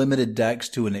limited decks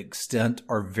to an extent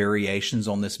are variations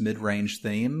on this mid-range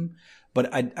theme.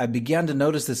 But I began to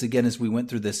notice this again as we went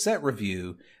through this set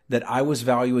review, that I was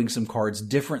valuing some cards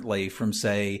differently from,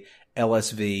 say,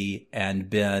 LSV and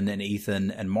Ben and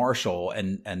Ethan and Marshall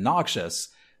and Noxious.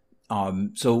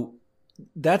 So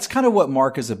that's kind of what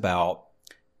Mark is about.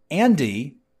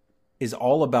 Andy is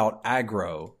all about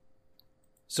aggro.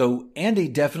 So Andy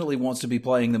definitely wants to be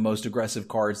playing the most aggressive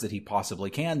cards that he possibly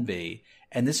can be.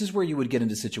 And this is where you would get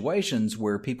into situations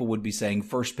where people would be saying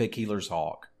first pick Healer's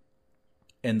Hawk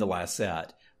in the last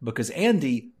set. Because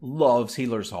Andy loves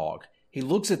Healer's Hawk. He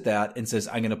looks at that and says,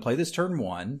 I'm going to play this turn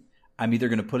 1. I'm either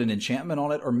going to put an enchantment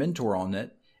on it or mentor on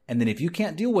it. And then if you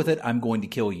can't deal with it, I'm going to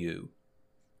kill you.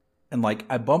 And like,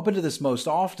 I bump into this most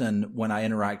often when I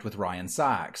interact with Ryan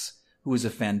Sachs, who is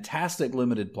a fantastic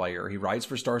limited player. He writes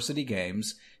for Star City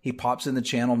Games. He pops in the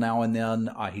channel now and then.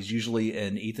 He's usually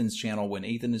in Ethan's channel when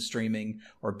Ethan is streaming,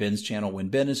 or Ben's channel when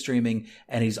Ben is streaming.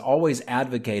 And he's always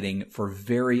advocating for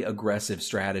very aggressive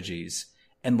strategies.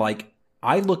 And like,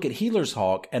 I look at Healer's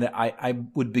Hawk and I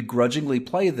would begrudgingly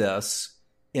play this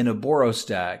in a Boros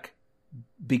deck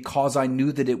because I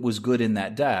knew that it was good in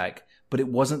that deck, but it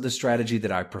wasn't the strategy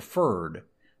that I preferred.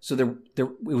 So it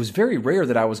was very rare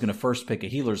that I was going to first pick a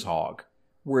Healer's Hawk.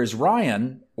 Whereas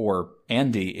Ryan, or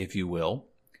Andy, if you will,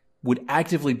 would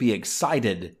actively be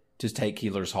excited to take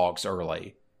Healer's Hawks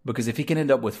early. Because if he can end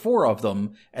up with 4 of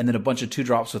them, and then a bunch of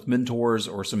 2-drops with Mentors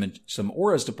or some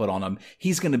auras to put on them,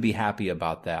 he's going to be happy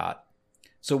about that.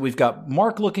 So we've got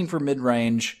Mark looking for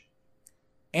mid-range,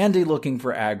 Andy looking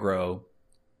for aggro,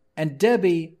 and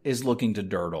Debbie is looking to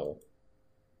Durdle.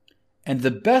 And the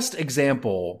best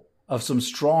example of some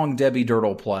strong Debbie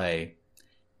Durdle play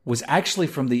was actually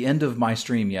from the end of my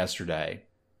stream yesterday.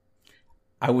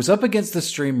 I was up against the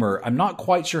streamer, I'm not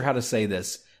quite sure how to say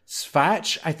this,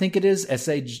 Svatch, I think it is,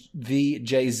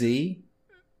 SAVJZ.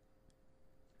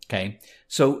 Okay,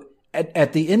 so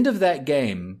at the end of that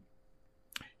game,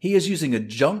 he is using a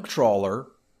junk trawler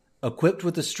equipped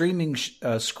with a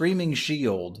screaming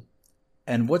shield.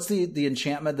 And what's the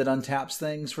enchantment that untaps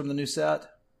things from the new set?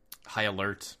 High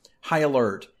Alert. High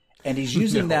Alert. And he's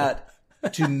using that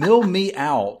to mill me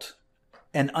out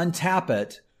and untap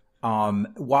it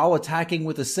while attacking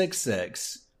with a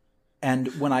 6/6. And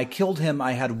when I killed him,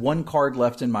 I had 1 card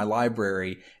left in my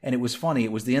library. And it was funny.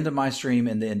 It was the end of my stream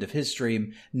and the end of his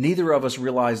stream. Neither of us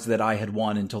realized that I had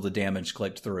won until the damage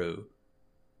clicked through.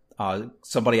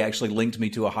 Somebody actually linked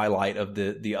me to a highlight of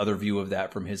the other view of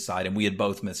that from his side, and we had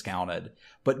both miscounted.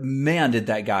 But man, did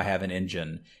that guy have an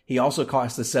engine. He also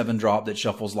cost the 7-drop that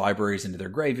shuffles libraries into their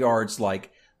graveyards.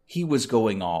 Like, he was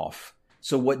going off.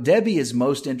 So what Debbie is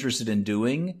most interested in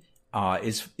doing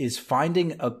is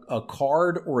finding a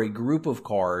card or a group of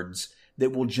cards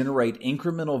that will generate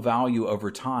incremental value over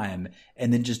time,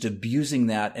 and then just abusing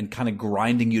that and kind of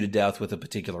grinding you to death with a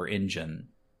particular engine.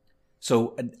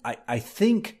 So I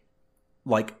think,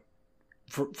 like,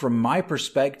 from my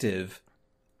perspective,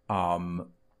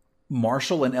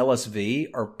 Marshall and LSV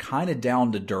are kind of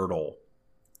down to Durdle.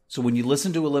 So when you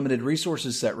listen to a limited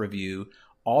resources set review,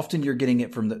 often you're getting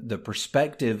it from the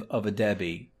perspective of a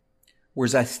Debbie.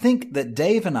 Whereas I think that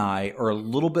Dave and I are a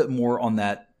little bit more on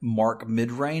that Mark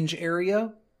mid-range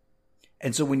area.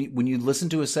 And so when you listen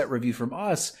to a set review from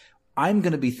us, I'm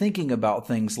going to be thinking about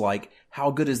things like,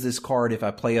 how good is this card if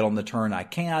I play it on the turn I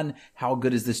can? How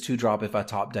good is this 2-drop if I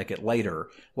top deck it later?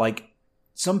 Like,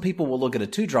 some people will look at a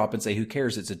 2-drop and say, who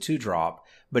cares, it's a 2-drop.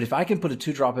 But if I can put a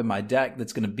 2-drop in my deck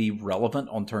that's going to be relevant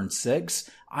on turn 6,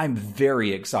 I'm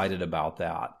very excited about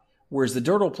that. Whereas the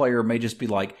Durdle player may just be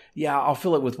like, yeah, I'll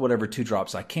fill it with whatever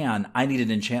 2-drops I can. I need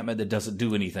an enchantment that doesn't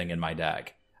do anything in my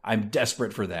deck. I'm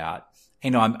desperate for that. You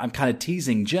know, I'm kind of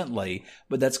teasing gently,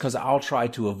 but that's because I'll try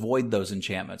to avoid those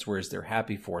enchantments, whereas they're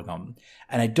happy for them.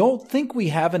 And I don't think we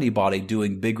have anybody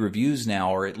doing big reviews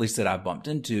now, or at least that I've bumped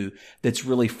into, that's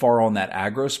really far on that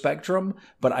aggro spectrum.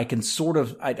 But I can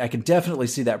I can definitely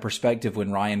see that perspective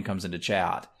when Ryan comes into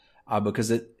chat,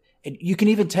 because you can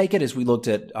even take it as we looked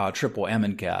at Triple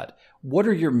Amonkhet. What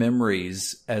are your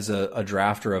memories as a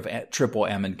drafter of Triple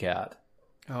Amonkhet?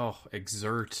 Oh,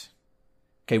 Exert.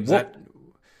 Okay,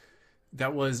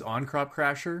 That was On Crop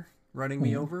Crasher running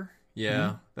me over?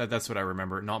 Yeah, that's what I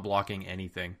remember. Not blocking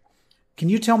anything. Can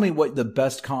you tell me what the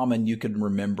best common you can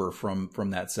remember from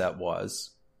that set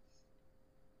was?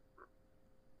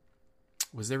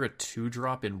 Was there a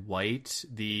 2-drop in white?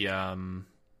 The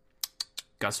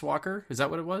Gustwalker? Is that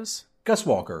what it was?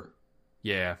 Gustwalker.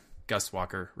 Yeah,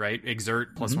 Gustwalker, right?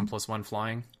 Exert +1/+1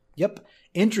 flying. Yep.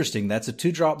 Interesting. That's a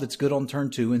 2-drop that's good on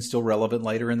turn 2 and still relevant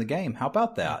later in the game. How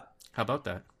about that? How about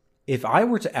that? If I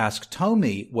were to ask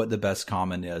Tommy what the best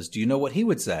common is, do you know what he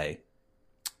would say?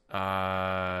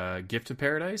 Gift of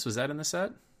Paradise? Was that in the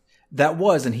set? That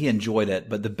was, and he enjoyed it.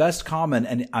 But the best common,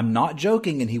 and I'm not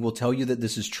joking, and he will tell you that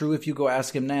this is true if you go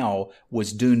ask him now,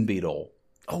 was Dune Beetle.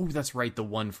 Oh, that's right. The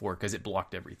 1/4, because it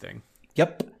blocked everything.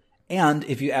 Yep. And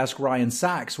if you ask Ryan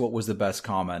Sachs what was the best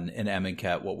common in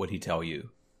Amonkhet, what would he tell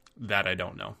you? That I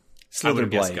don't know.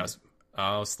 Slitherblade.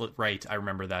 Oh, right. I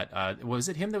remember that. Was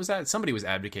it him that was that? Somebody was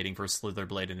advocating for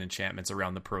Slitherblade and enchantments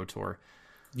around the Pro Tour.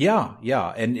 Yeah,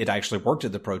 yeah. And it actually worked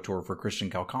at the Pro Tour for Christian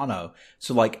Calcano.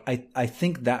 So, like, I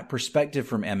think that perspective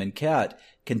from Amonkhet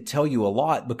can tell you a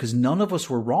lot because none of us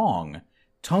were wrong.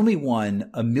 Tommy won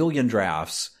 1 million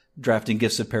drafts drafting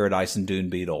Gifts of Paradise and Dune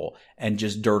Beetle and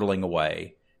just dirtling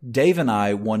away. Dave and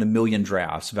I won 1 million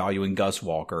drafts valuing Gus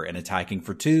Walker and attacking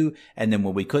for 2, and then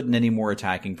when we couldn't anymore,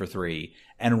 attacking for 3.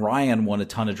 And Ryan won a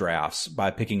ton of drafts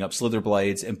by picking up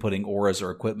Slitherblades and putting auras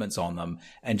or equipments on them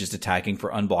and just attacking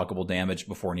for unblockable damage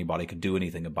before anybody could do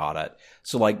anything about it.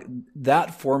 So like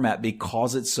that format,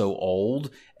 because it's so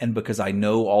old and because I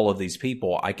know all of these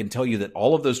people, I can tell you that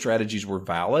all of those strategies were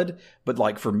valid. But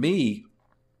like for me,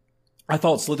 I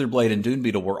thought Slitherblade and Dune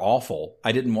Beetle were awful.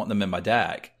 I didn't want them in my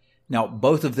deck. Now,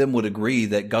 both of them would agree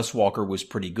that Gus Walker was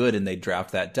pretty good and they'd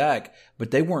draft that deck, but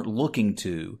they weren't looking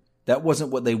to. That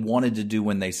wasn't what they wanted to do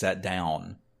when they sat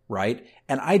down, right?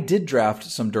 And I did draft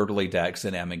some dirtily decks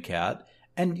in Amonkhet.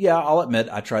 And yeah, I'll admit,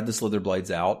 I tried the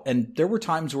Slitherblades out, and there were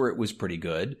times where it was pretty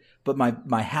good, but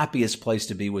my happiest place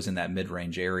to be was in that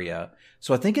mid-range area.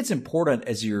 So I think it's important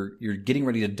as you're getting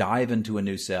ready to dive into a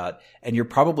new set, and you're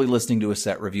probably listening to a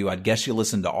set review. I'd guess you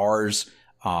listen to ours.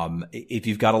 If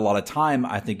you've got a lot of time,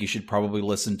 I think you should probably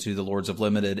listen to the Lords of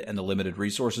Limited and the Limited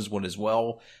Resources one as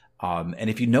well. And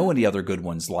if you know any other good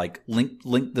ones, like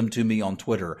link them to me on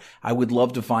Twitter. I would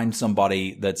love to find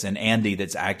somebody that's an Andy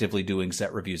that's actively doing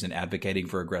set reviews and advocating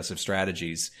for aggressive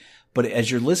strategies. But as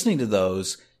you're listening to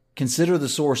those, consider the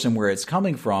source and where it's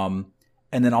coming from,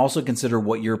 and then also consider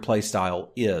what your play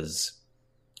style is,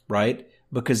 right?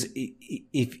 Because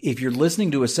if you're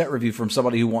listening to a set review from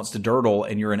somebody who wants to dirtle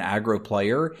and you're an aggro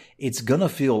player, it's going to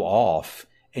feel off.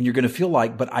 And you're going to feel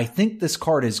like, but I think this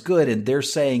card is good and they're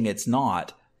saying it's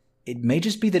not. It may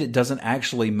just be that it doesn't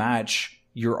actually match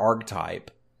your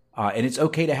archetype. And it's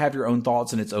okay to have your own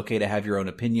thoughts and it's okay to have your own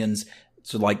opinions.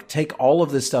 So like take all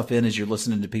of this stuff in as you're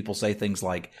listening to people say things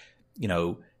like, you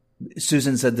know,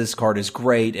 Susan said this card is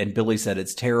great and Billy said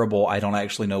it's terrible. I don't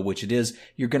actually know which it is.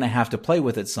 You're going to have to play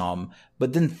with it some,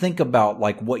 but then think about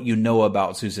like what you know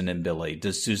about Susan and Billy.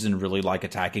 Does Susan really like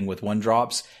attacking with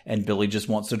 1-drops and Billy just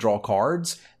wants to draw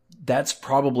cards? That's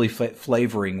probably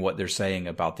flavoring what they're saying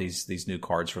about these new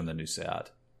cards from the new set.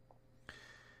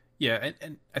 Yeah,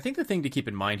 and I think the thing to keep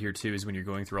in mind here, too, is when you're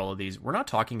going through all of these, we're not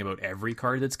talking about every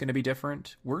card that's going to be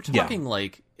different. We're talking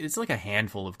like, it's like a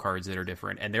handful of cards that are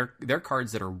different, and they're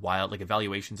cards that are wild, like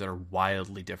evaluations that are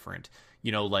wildly different.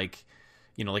 Like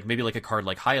maybe like a card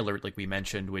like High Alert, like we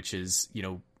mentioned, which is,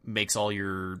 makes all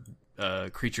your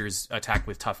creatures attack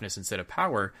with toughness instead of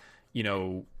power.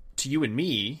 To you and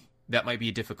me, that might be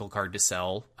a difficult card to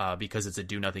sell because it's a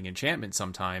do-nothing enchantment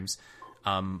sometimes.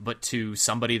 But to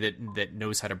somebody that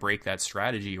knows how to break that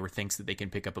strategy or thinks that they can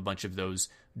pick up a bunch of those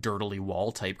dirtily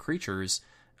wall type creatures,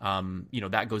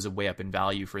 that goes way up in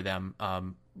value for them.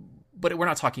 But we're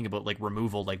not talking about like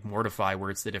removal, like Mortify,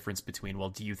 where it's the difference between, well,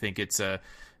 do you think it's a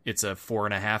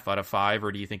 4.5 out of 5,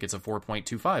 or do you think it's a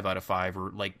 4.25 out of 5,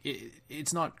 or like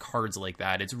it's not cards like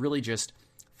that. It's really just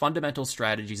fundamental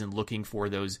strategies and looking for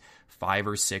those 5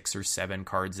 or 6 or 7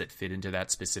 cards that fit into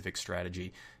that specific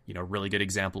strategy. A really good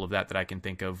example of that I can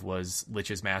think of was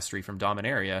Lich's Mastery from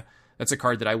Dominaria. That's a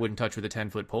card that I wouldn't touch with a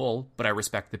 10-foot pole, but I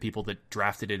respect the people that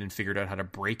drafted it and figured out how to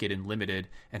break it in Limited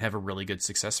and have a really good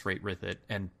success rate with it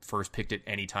and first picked it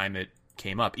anytime it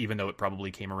came up, even though it probably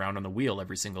came around on the wheel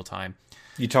every single time.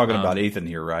 You're talking about Ethan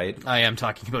here, right? I am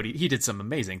talking about he did some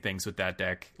amazing things with that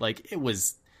deck. Like, it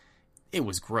was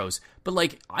gross. But,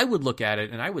 like, I would look at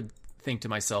it and I would think to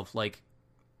myself, like,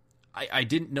 I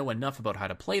didn't know enough about how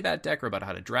to play that deck or about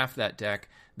how to draft that deck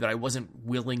that I wasn't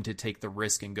willing to take the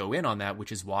risk and go in on that,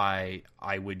 which is why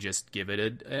I would just give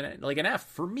it an F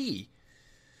for me.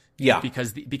 Yeah.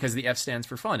 Because the F stands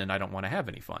for fun and I don't want to have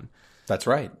any fun. That's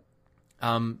right.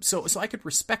 So I could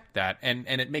respect that. And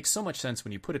it makes so much sense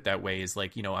when you put it that way, is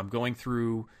like, I'm going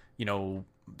through,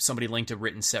 somebody linked a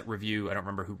written set review. I don't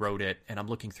remember who wrote it. And I'm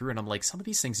looking through and I'm like, some of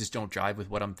these things just don't jive with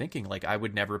what I'm thinking. Like, I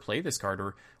would never play this card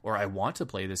or I want to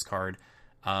play this card.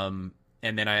 And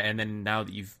then now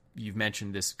that you've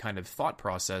mentioned this kind of thought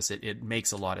process, it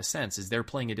makes a lot of sense. Is they're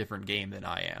playing a different game than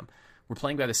I am. We're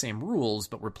playing by the same rules,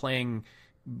 but we're playing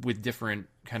with different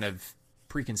kind of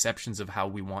preconceptions of how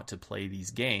we want to play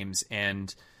these games.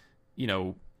 And,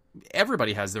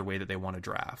 everybody has their way that they want to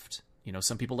draft.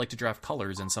 Some people like to draft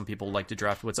colors and some people like to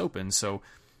draft what's open. So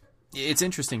it's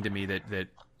interesting to me that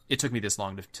it took me this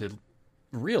long to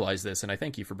realize this. And I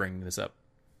thank you for bringing this up.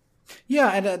 Yeah,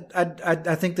 and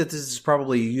I think that this is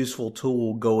probably a useful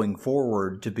tool going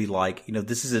forward to be like,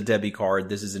 this is a Debbie card,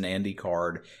 this is an Andy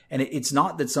card, and it's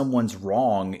not that someone's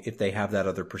wrong if they have that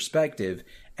other perspective.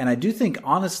 And I do think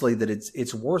honestly that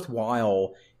it's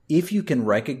worthwhile if you can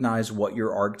recognize what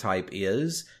your archetype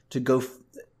is to go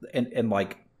and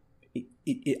like.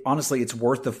 Honestly, it's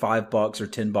worth the $5 or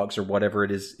 $10 or whatever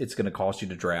it is it's going to cost you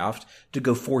to draft to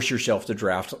go force yourself to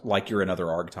draft like you're another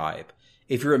archetype.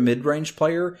 If you're a mid-range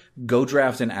player, go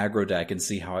draft an aggro deck and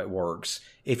see how it works.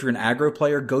 If you're an aggro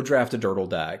player, go draft a Dirtle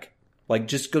deck. Like,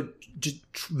 just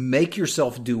make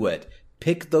yourself do it.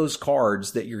 Pick those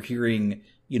cards that you're hearing,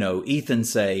 Ethan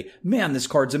say, man, this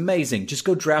card's amazing. Just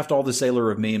go draft all the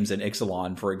Sailor of Memes and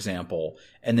Ixalan, for example,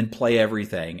 and then play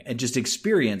everything and just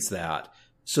experience that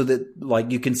so that,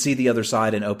 like, you can see the other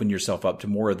side and open yourself up to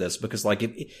more of this. Because, like,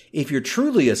 if you're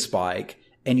truly a Spike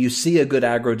and you see a good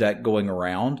aggro deck going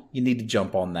around, you need to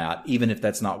jump on that, even if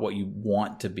that's not what you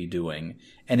want to be doing.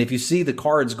 And if you see the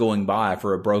cards going by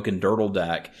for a broken Dirtle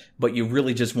deck, but you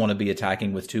really just want to be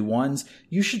attacking with 2/1s,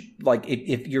 you should, like,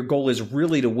 if your goal is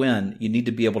really to win, you need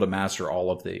to be able to master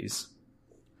all of these.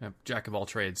 Jack of all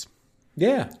trades.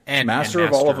 Yeah. And master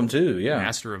of all of them, too. Yeah.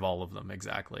 Master of all of them,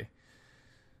 exactly.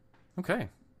 Okay.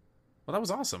 Well, that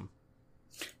was awesome.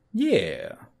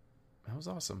 Yeah. That was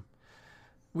awesome.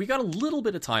 We got a little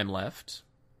bit of time left,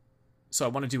 so I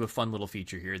want to do a fun little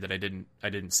feature here that I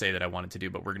didn't say that I wanted to do,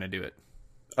 but we're going to do it.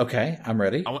 Okay, I'm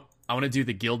ready. I want to do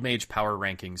the Guildmage power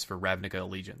rankings for Ravnica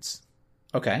Allegiance.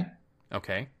 Okay.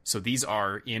 Okay, so these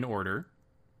are, in order,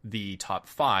 the top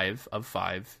 5 of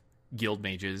 5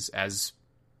 Guildmages as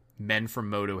men from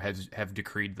Moto have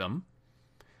decreed them.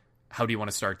 How do you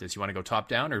want to start this? You want to go top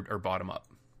down or bottom up?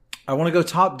 I want to go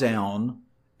top down.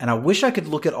 And I wish I could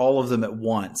look at all of them at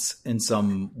once in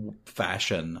some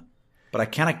fashion, but I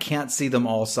kind of can't see them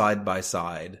all side by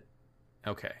side.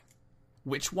 Okay.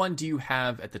 Which one do you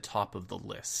have at the top of the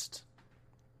list?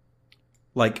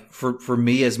 Like, for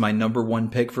me as my number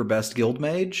 1 pick for best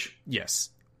Guildmage? Yes.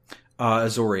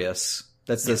 Azorius.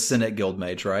 That's the Senate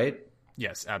Guildmage, right?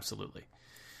 Yes, absolutely.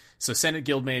 So Senate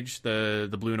Guildmage,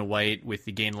 the blue and a white with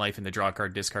the gain life and the draw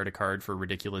card, discard a card for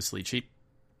ridiculously cheap.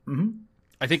 Mm-hmm.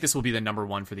 I think this will be the number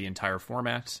 1 for the entire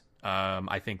format.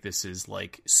 I think this is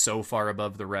like so far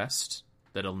above the rest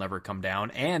that it'll never come down.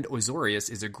 And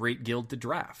Azorius is a great guild to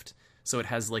draft. So it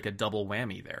has like a double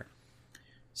whammy there.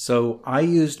 So I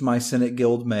used my Senate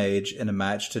Guildmage in a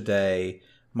match today.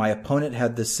 My opponent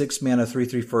had the 6 mana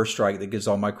 3/3 first strike that gives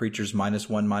all my creatures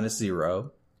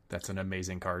 -1/-0. That's an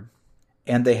amazing card.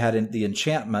 And they had the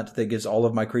enchantment that gives all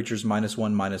of my creatures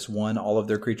 -1/-1, all of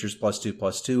their creatures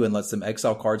 +2/+2, and lets them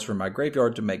exile cards from my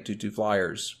graveyard to make 2/2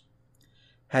 flyers.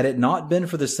 Had it not been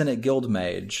for the Senate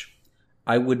Guildmage,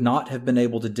 I would not have been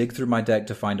able to dig through my deck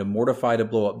to find a Mortify to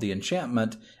blow up the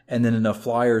enchantment, and then enough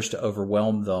flyers to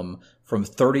overwhelm them from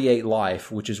 38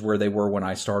 life, which is where they were when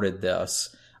I started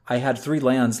this. I had 3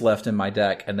 lands left in my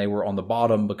deck, and they were on the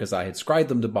bottom because I had scryed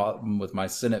them to bottom with my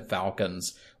Senate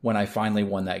Falcons when I finally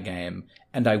won that game.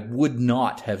 And I would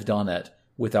not have done it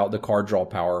without the card draw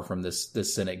power from this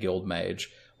Senate Guildmage.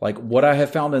 Like, what I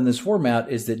have found in this format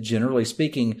is that, generally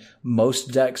speaking,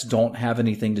 most decks don't have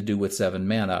anything to do with 7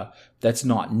 mana. That's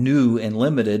not new and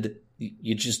limited.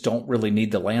 You just don't really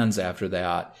need the lands after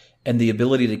that. And the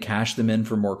ability to cash them in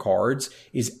for more cards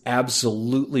is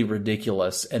absolutely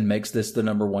ridiculous and makes this the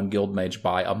number 1 Guildmage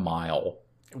by a mile.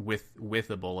 With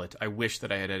a bullet. I wish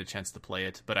that I had a chance to play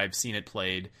it, but I've seen it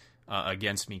played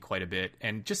against me quite a bit.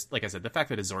 And just like I said, the fact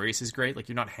that Azorius is great, like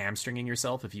you're not hamstringing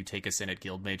yourself if you take a Senate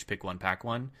Guildmage, pick one, pack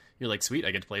one. You're like, sweet,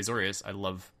 I get to play Azorius. I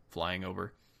love flying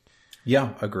over.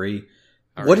 Yeah, agree.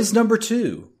 All what right. is number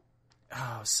 2?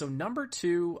 Oh, so number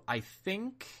 2, I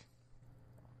think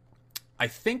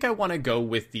I want to go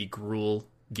with the Gruul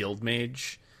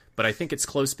Guildmage, but I think it's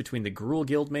close between the Gruul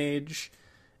Guildmage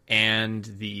and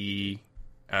the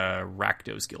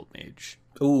Rakdos Guildmage.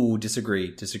 Ooh, disagree.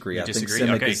 I think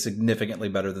Simic Okay. is significantly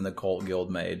better than the Cult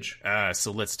Guildmage.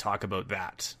 So let's talk about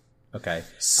that. Okay.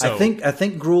 So, I think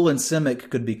Gruul and Simic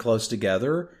could be close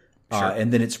together, Sure.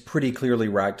 And then it's pretty clearly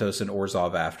Rakdos and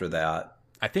Orzhov after that.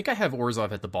 I think I have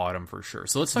Orzhov at the bottom for sure.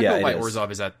 So let's talk Yeah, about why it is.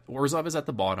 Orzhov is at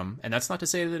the bottom, and that's not to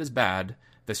say that it's bad.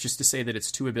 That's just to say that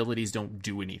its 2 abilities don't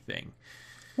do anything.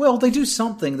 Well, they do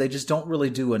something. They just don't really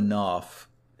do enough.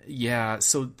 Yeah,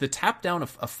 so the tap down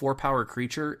of a 4-power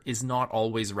creature is not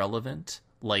always relevant,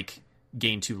 like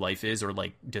gain 2 life is, or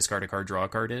like discard a card, draw a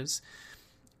card is.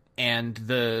 And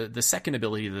the second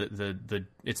ability, the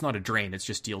it's not a drain, it's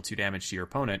just deal 2 damage to your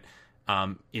opponent,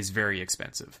 is very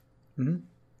expensive. Mm-hmm.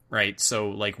 Right, so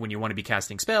like when you want to be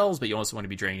casting spells, but you also want to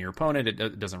be draining your opponent,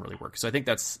 it doesn't really work. So I think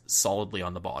that's solidly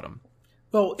on the bottom.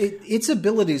 Well, its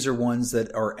abilities are ones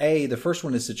that are A, the first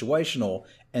one is situational,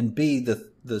 and B,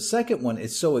 the second one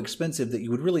is so expensive that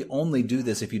you would really only do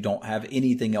this if you don't have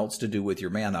anything else to do with your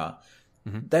mana.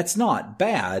 Mm-hmm. That's not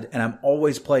bad, and I'm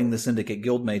always playing the Syndicate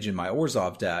Guildmage in my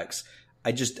Orzhov decks.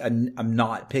 I'm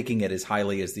not picking it as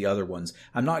highly as the other ones.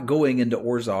 I'm not going into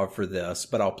Orzhov for this,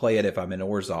 but I'll play it if I'm in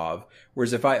Orzhov.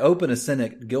 Whereas if I open a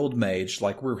Syndicate Guildmage,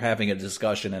 like we're having a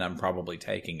discussion and I'm probably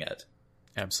taking it.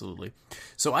 Absolutely.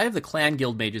 So I have the Clan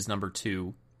Guildmages number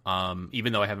 2,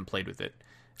 even though I haven't played with it.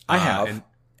 I have.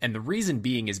 And the reason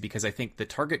being is because I think the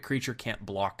target creature can't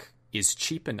block is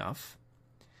cheap enough,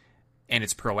 and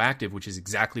it's proactive, which is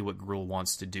exactly what Gruul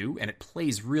wants to do, and it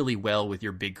plays really well with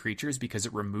your big creatures because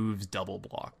it removes double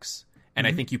blocks. And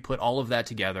I think you put all of that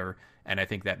together, and I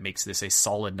think that makes this a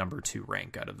solid number 2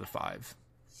 rank out of the 5.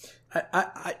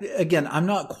 Again, I'm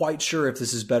not quite sure if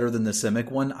this is better than the Simic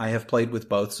one. I have played with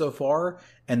both so far,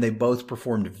 and they both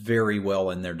performed very well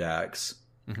in their decks.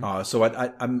 Mm-hmm. So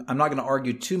I'm not going to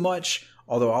argue too much,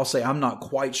 although I'll say I'm not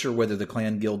quite sure whether the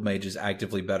Clan Guildmage is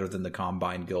actively better than the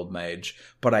Combine Guildmage.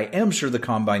 But I am sure the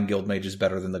Combine Guildmage is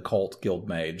better than the Cult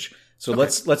Guildmage. So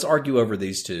okay. Let's argue over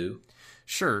these two.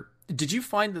 Sure. Did you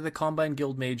find that the Combine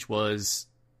Guildmage was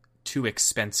too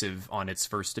expensive on its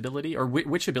first ability? Or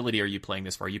which ability are you playing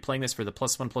this for? Are you playing this for the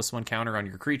 +1/+1 counter on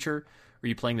your creature? Or are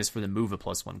you playing this for the move a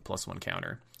 +1/+1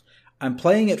 counter? I'm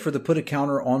playing it for the put a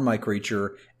counter on my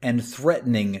creature and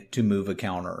threatening to move a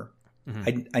counter.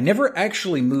 Mm-hmm. I never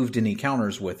actually moved any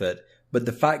counters with it, but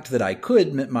the fact that I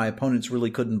could meant my opponents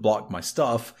really couldn't block my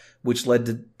stuff, which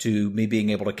led to me being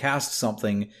able to cast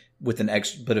something with an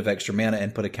extra bit of extra mana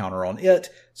and put a counter on it.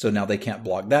 So now they can't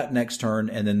block that next turn,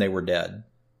 and then they were dead.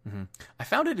 Mm-hmm. I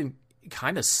found it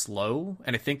kind of slow,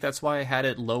 and I think that's why I had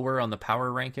it lower on the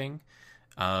power ranking.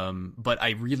 But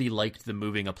I really liked the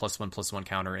moving a +1/+1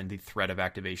 counter and the threat of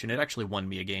activation. It actually won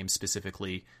me a game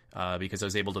specifically because I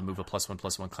was able to move a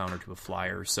 +1/+1 counter to a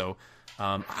flyer. So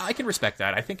I can respect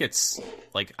that. I think it's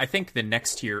I think the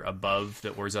next tier above the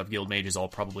Orzhov Guildmage is all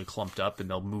probably clumped up, and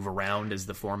they'll move around as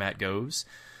the format goes.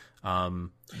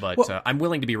 But I'm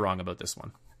willing to be wrong about this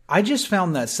one. I just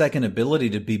found that second ability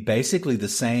to be basically the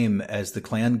same as the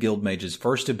Clan Guildmage's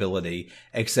first ability,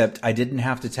 except I didn't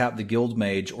have to tap the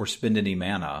Guildmage or spend any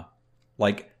mana.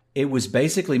 It was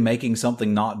basically making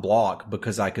something not block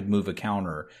because I could move a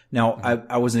counter. Now,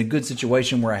 I was in a good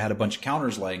situation where I had a bunch of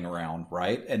counters laying around,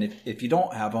 right? And if you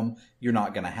don't have them, you're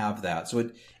not going to have that.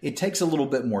 So it takes a little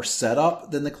bit more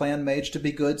setup than the Clan Mage to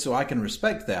be good, so I can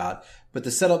respect that. But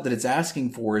the setup that it's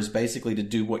asking for is basically to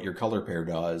do what your color pair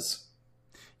does.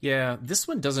 Yeah, this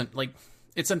one doesn't,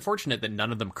 it's unfortunate that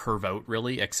none of them curve out,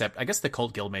 really, except, I guess the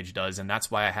Cult Guildmage does, and that's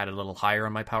why I had it a little higher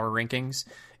on my power rankings,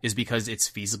 is because it's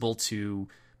feasible to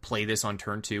play this on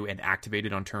turn 2 and activate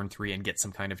it on turn 3 and get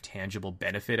some kind of tangible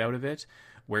benefit out of it,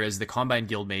 whereas the Combine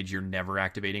Guildmage, you're never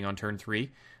activating on turn 3.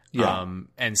 Yeah.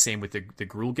 And same with the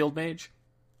Gruul Guildmage.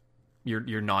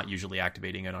 You're not usually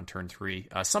activating it on turn 3.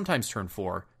 Sometimes turn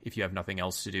 4, if you have nothing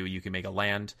else to do, you can make a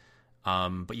land,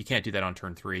 but you can't do that on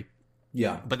turn 3.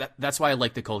 Yeah. But that's why I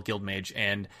like the Cult Guildmage,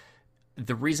 and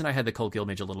the reason I had the Cult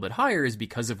Guildmage a little bit higher is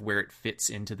because of where it fits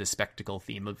into the spectacle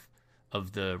theme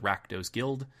of the Rakdos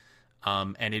Guild,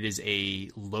 and it is a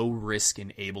low-risk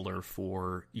enabler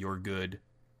for your good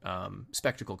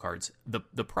spectacle cards.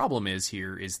 The problem is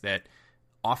that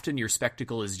often your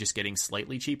spectacle is just getting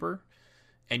slightly cheaper,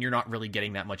 and you're not really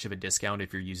getting that much of a discount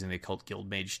if you're using the Cult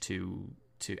Guildmage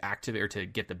to activate or to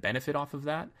get the benefit off of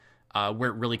that.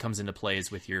 Where it really comes into play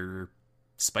is with your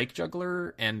Spike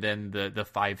Juggler, and then the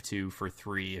 5/2 for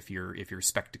 3. If you're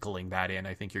spectacling that in,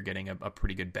 I think you're getting a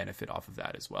pretty good benefit off of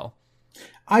that as well.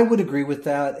 I would agree with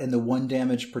that, and the 1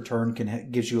 damage per turn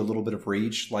gives you a little bit of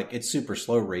reach. It's super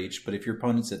slow reach, but if your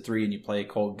opponent's at 3 and you play a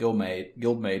Cult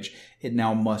Guildmage, it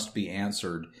now must be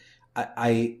answered.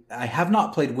 I have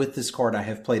not played with this card. I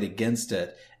have played against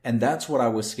it, and that's what I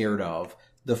was scared of.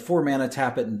 The 4 mana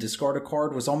tap it and discard a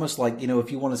card was almost like,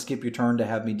 if you want to skip your turn to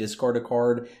have me discard a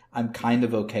card, I'm kind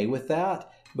of okay with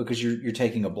that because you're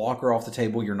taking a blocker off the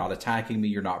table. You're not attacking me.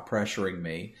 You're not pressuring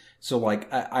me. So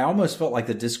I almost felt like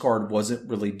the discard wasn't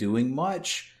really doing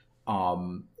much.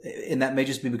 And that may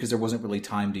just be because there wasn't really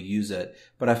time to use it.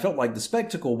 But I felt like the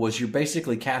spectacle was you're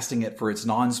basically casting it for its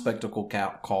non-spectacle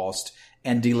cost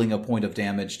and dealing a point of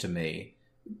damage to me,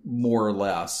 more or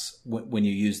less, when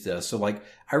you use this. So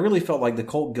I really felt like the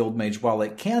Cult Guildmage, while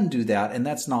it can do that, and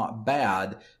that's not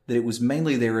bad, that it was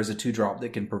mainly there as a 2-drop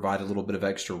that can provide a little bit of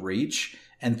extra reach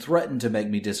and threaten to make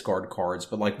me discard cards.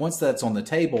 But once that's on the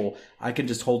table, I can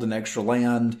just hold an extra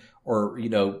land or,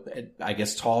 I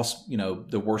guess toss,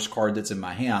 the worst card that's in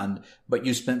my hand, but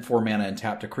you spent 4 mana and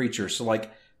tapped a creature. So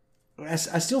I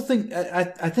still think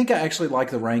I think I actually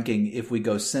like the ranking if we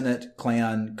go Senate,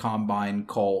 Clan, Combine,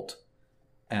 Cult,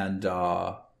 and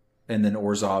then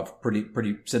Orzhov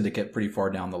pretty Syndicate pretty far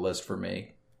down the list for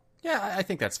me. Yeah, I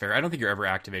think that's fair. I don't think you're ever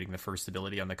activating the first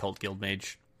ability on the Cult Guild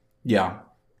Mage. Yeah.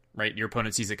 Right? Your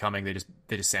opponent sees it coming, they just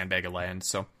sandbag a land.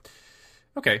 So,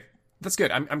 okay, that's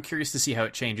good. I'm curious to see how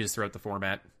it changes throughout the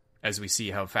format as we see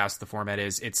how fast the format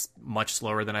is. It's much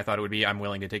slower than I thought it would be. I'm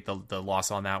willing to take the loss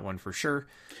on that one for sure.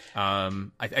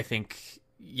 I think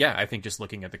just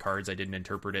looking at the cards, I didn't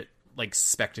interpret it like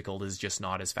Spectacled is just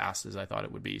not as fast as I thought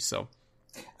it would be. So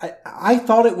I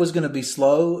thought it was going to be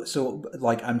slow. So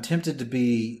like, I'm tempted to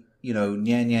be,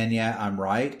 I'm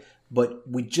right. But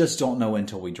we just don't know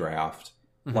until we draft.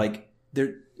 Mm-hmm. Like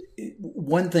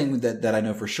one thing that I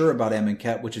know for sure about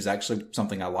Amonkhet, which is actually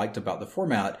something I liked about the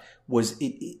format, was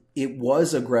it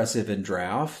was aggressive in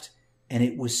draft and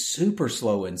it was super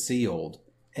slow in sealed.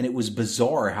 And it was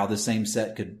bizarre how the same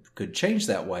set could change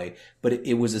that way. But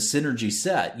it was a synergy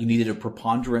set. You needed a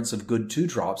preponderance of good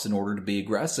 2-drops in order to be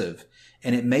aggressive.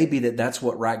 And it may be that that's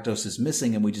what Rakdos is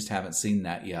missing, and we just haven't seen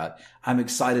that yet. I'm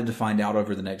excited to find out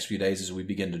over the next few days as we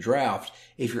begin to draft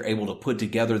if you're able to put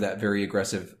together that very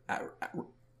aggressive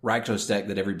Rakdos deck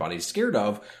that everybody's scared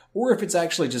of, or if it's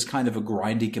actually just kind of a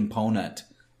grindy component,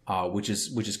 which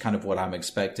is kind of what I'm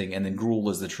expecting. And then Gruul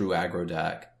is the true aggro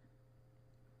deck.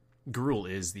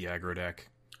 Gruul is the aggro deck.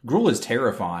 Gruul is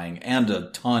terrifying and a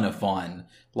ton of fun.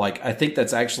 Like, I think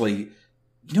that's actually...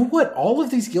 You know what? All of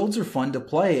these guilds are fun to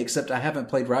play, except I haven't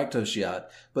played Rakdos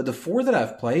yet. But the 4 that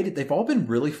I've played, they've all been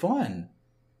really fun.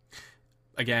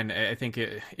 Again, I think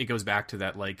it goes back to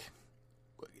that, like,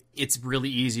 it's really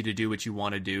easy to do what you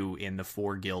want to do in the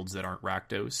 4 guilds that aren't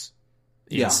Rakdos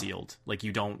in sealed. Like,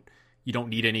 you don't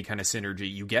need any kind of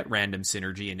synergy. You get random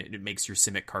synergy, and it makes your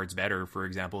Simic cards better. For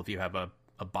example, if you have a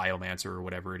Biomancer or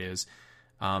whatever it is.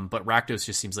 But Rakdos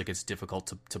just seems like it's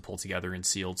difficult to pull together in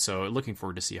sealed. So looking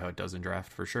forward to see how it does in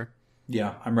draft for sure.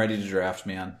 Yeah, I'm ready to draft,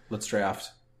 man. Let's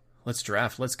draft. Let's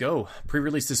go.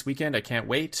 Pre-release this weekend. I can't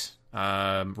wait.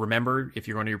 Remember, if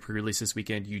you're going to your pre-release this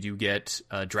weekend, you do get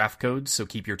draft codes. So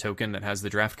keep your token that has the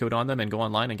draft code on them and go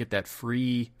online and get that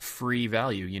free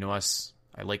value. You know us.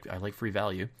 I like free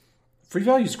value. Free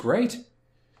value is great.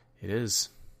 It is.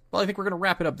 Well, I think we're going to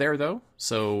wrap it up there, though.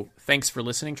 So thanks for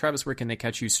listening. Travis, where can they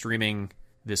catch you streaming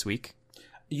this week?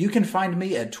 You can find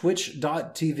me at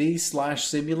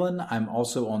twitch.tv/Simulan. I'm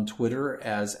also on Twitter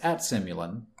as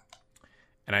 @Simulan.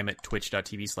 And I'm at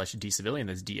twitch.tv/DCivilian.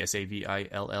 That's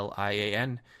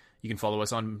DSAVILLIAN. You can follow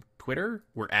us on Twitter.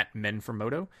 We're at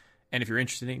Men4Moto. And if you're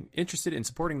interested in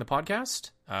supporting the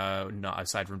podcast, not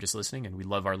aside from just listening, and we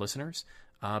love our listeners,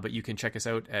 but you can check us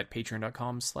out at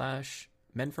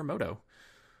patreon.com/Men4Moto.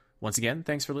 Once again,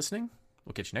 thanks for listening.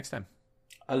 We'll catch you next time.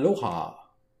 Aloha.